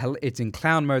 It's in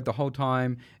clown mode the whole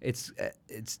time. It's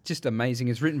just amazing.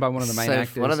 It's written by one of the main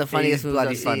actors. One of the funniest movies bloody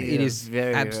I've seen. funny. It is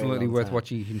very, very absolutely well worth done.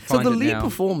 watching. You can So find the it lead now.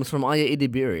 performance from Aya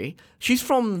Idibiri, she's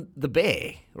from The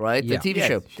Bear, right? Yeah. The TV Yes,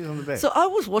 show. she's on The Bear. So I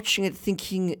was watching it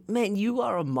thinking, man, you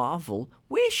are a marvel.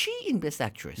 Where's she in Best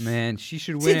Actress? Man, she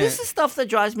should See, win this it. is stuff that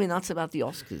drives me nuts about the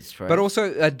Oscars, right? But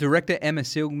also director Emma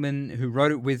Seligman, who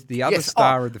wrote it with the other Yes.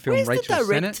 star of the film, where's Rachel the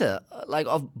Sennett. director,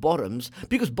 of Bottoms?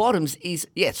 Because Bottoms is,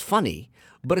 it's funny,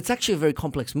 but it's actually a very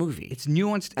complex movie. It's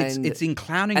nuanced. It's in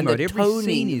clowning and mode. the Every toning,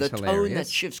 scene is the hilarious. tone that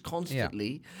shifts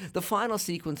constantly. The final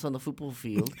sequence on the football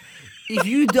field. if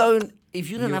you don't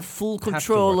have full have to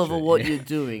control watch over it, what yeah. you're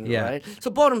doing, Yeah. right? So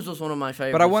Bottoms was one of my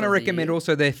favorites. But I want to of the recommend year.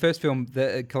 also their first film,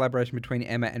 the collaboration between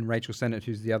Emma and Rachel Sennett,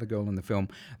 who's the other girl in the film.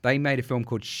 They made a film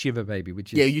called Shiver Baby,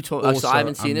 which is Yeah, you told- also so I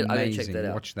haven't seen it. I'm gonna check amazing. that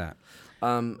out. Watch that.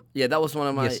 That was one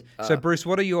of my. Yes. So Bruce,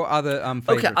 what are your other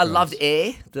favorite Okay, I loved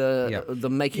films? Air, Yeah. the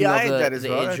making Yeah, I of had the, that as the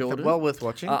well. Air That's Jordan. well worth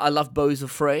watching. I love Beau's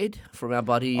Afraid from our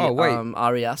buddy Oh, wait.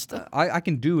 Ari Aster. I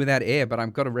can do without Air, but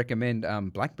I've got to recommend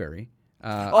Blackberry. Blackberry.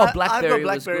 I've got was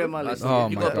Blackberry good. on my list. Oh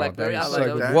you my got God, Blackberry. that I is like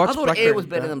so that. good. Watch I thought Blackberry. Air was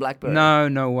better than Blackberry.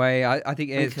 No way. I think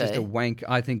Air's just Okay. a wank.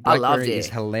 I think I loved Blackberry is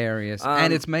Air. hilarious,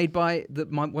 and it's made by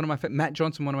one of my Matt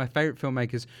Johnson, one of my favorite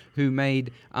filmmakers, who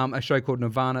made a show called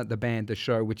Nirvana, the band, the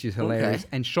show, which is hilarious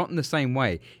and shot in the same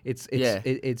way. It's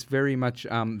very much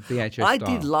VHS I style.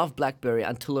 did love Blackberry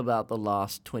until about the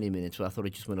last 20 minutes where I thought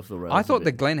it just went off the rails. I a thought bit.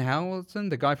 that Glenn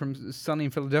Howerton, the guy from Sunny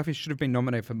in Philadelphia, should have been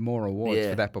nominated for more awards Yeah.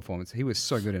 for that performance. He was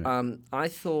so good in it. I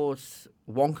thought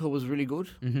Wonka was really good.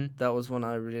 Mm-hmm. That was one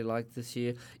I really liked this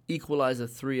year. Equalizer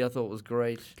 3 I thought was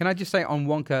great. Can I just say on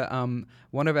Wonka,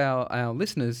 one of our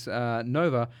listeners,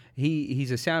 Nova,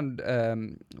 he's a sound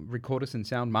recordist and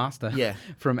sound master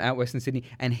from out Western Sydney,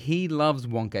 and he loves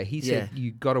Wonka. He said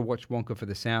you got to watch Wonka for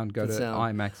the sound. Go to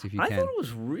IMAX if you I can. thought it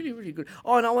was really, really good.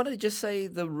 Oh, and I wanted to just say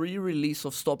the re-release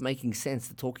of Stop Making Sense,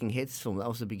 the Talking Heads film. That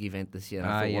was a big event this year. And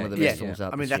I thought one of the best films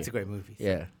out I mean, this that's a year. great movie.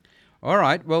 Yeah. All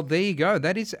right, well, there you go.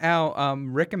 That is our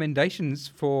recommendations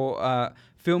for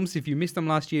films. If you missed them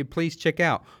last year, please check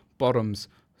out Bottoms,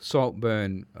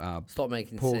 Saltburn, Stop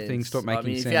Making Poor Sense. Things, Stop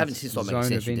Making Sense, If you haven't seen Stop Making Zone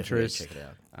Sense, of you definitely Interest. check it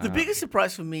out. The biggest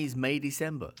surprise for me is May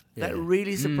December. That Yeah.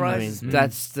 really surprises me.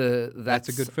 That's a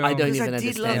good film. I don't Because even I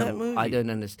did love understand. that movie. I don't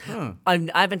understand.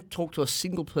 I haven't talked to a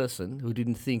single person who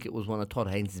didn't think it was one of Todd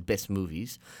Haynes' best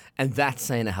movies, and that's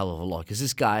saying a hell of a lot because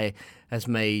this guy has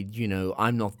made,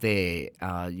 I'm Not There.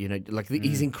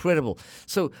 He's incredible.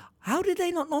 So how did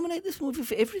they not nominate this movie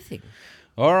for everything?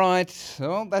 All right,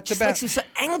 well, that's Just about... makes me so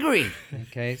angry.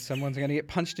 Okay, someone's going to get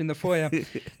punched in the foyer.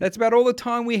 That's about all the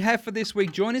time we have for this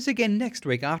week. Join us again next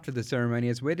week after the ceremony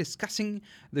as we're discussing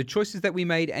the choices that we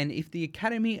made and if the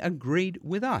Academy agreed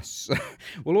with us.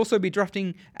 We'll also be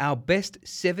drafting our best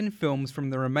 7 films from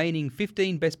the remaining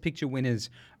 15 Best Picture winners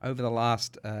over the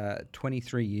last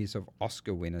 23 years of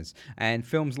Oscar winners. And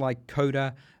films like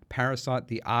Coda, Parasite,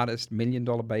 The Artist, $1 Million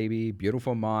Baby,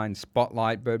 Beautiful Mind,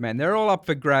 Spotlight, Birdman, they're all up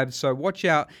for grabs, so watch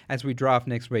out as we draft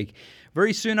next week.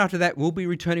 Very soon after that, we'll be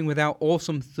returning with our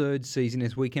awesome 3rd season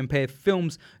as we compare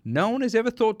films no one has ever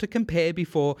thought to compare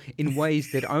before in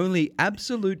ways that only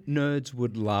absolute nerds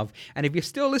would love. And if you're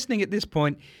still listening at this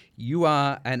point, you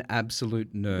are an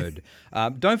absolute nerd.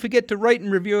 Don't forget to rate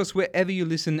and review us wherever you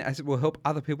listen, as it will help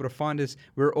other people to find us.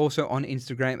 We're also on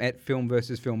Instagram at Film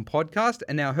vs. Film Podcast.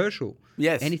 And now, Herschel,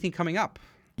 Yes. anything coming up?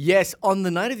 Yes, on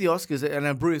the night of the Oscars,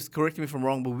 and Bruce, correct me if I'm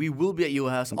wrong, but we will be at your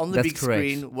house on the That's big correct.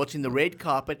 screen watching the red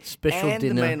carpet Special and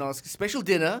dinner. the main Oscar special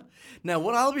dinner. Now,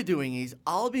 what I'll be doing is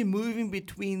I'll be moving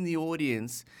between the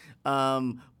audience,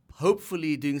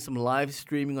 hopefully doing some live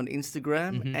streaming on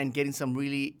Instagram and getting some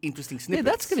really interesting Yeah, snippets.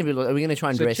 that's going to be... Are we going to try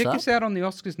and So dress check up? us out on the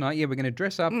Oscars night. Yeah, we're going to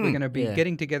dress up. We're going to be Yeah.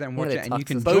 getting together and watch Yeah, it. And you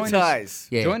can tuxes. Bow join ties. us.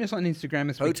 Yeah. Join us on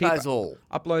Instagram as we Bow keep ties all.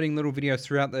 uploading little videos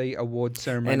throughout the awards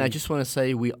ceremony. And I just want to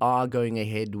say we are going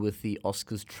ahead with the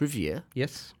Oscars trivia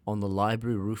Yes. on the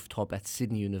library rooftop at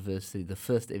Sydney University, the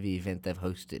first ever event they've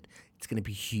hosted. It's going to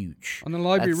be huge. On the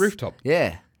library rooftop?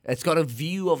 Yeah. It's got a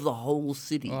view of the whole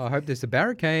city. Oh, I hope there's a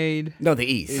barricade. No, there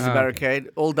is. It's a barricade.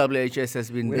 All WHS has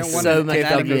been. We don't There's want so a much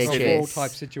Anatomy of a WHS. Fall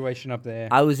type situation up there.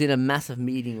 I was in a massive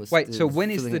meeting with. Wait, so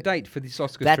when is filling the it. date for this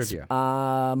Oscars That's trivia?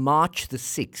 March the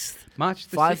 6th. March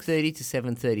the 5:30 to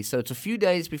 7:30. So it's a few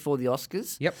days before the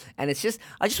Oscars. Yep. And it's just,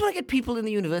 I just want to get people in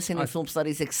the university and in film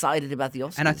studies excited about the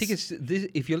Oscars. And I think it's this,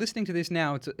 if you're listening to this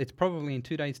now, it's probably in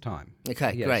 2 days' time.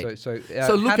 Okay, Yeah, great. So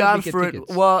So look how do we out get for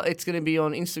tickets? it. Well, it's going to be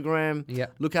on Instagram. Yeah.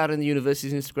 Look out on the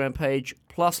university's Instagram page.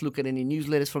 Plus, look at any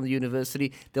newsletters from the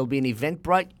university. There'll be an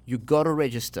Eventbrite. You got to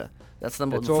register. That's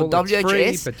number That's one. all. For It's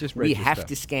WHS, free, but just we have register.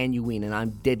 to scan you in, and I'm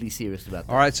deadly serious about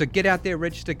that. All right, so get out there,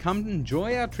 register, come and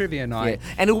enjoy our trivia Yeah. night,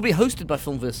 And it will be hosted by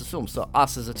Film versus Film. So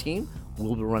us as a team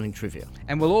will be running trivia.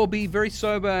 and we'll all be very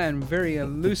sober and very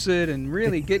lucid and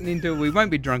really getting into it. We won't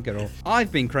be drunk at all.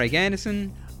 I've been Craig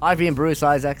Anderson. I've been Bruce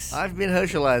Isaacs. I've been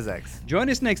Herschel Isaacs.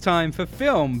 Join us next time for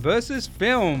Film versus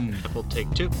Film. We'll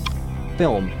take 2.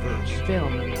 Film versus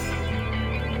Film.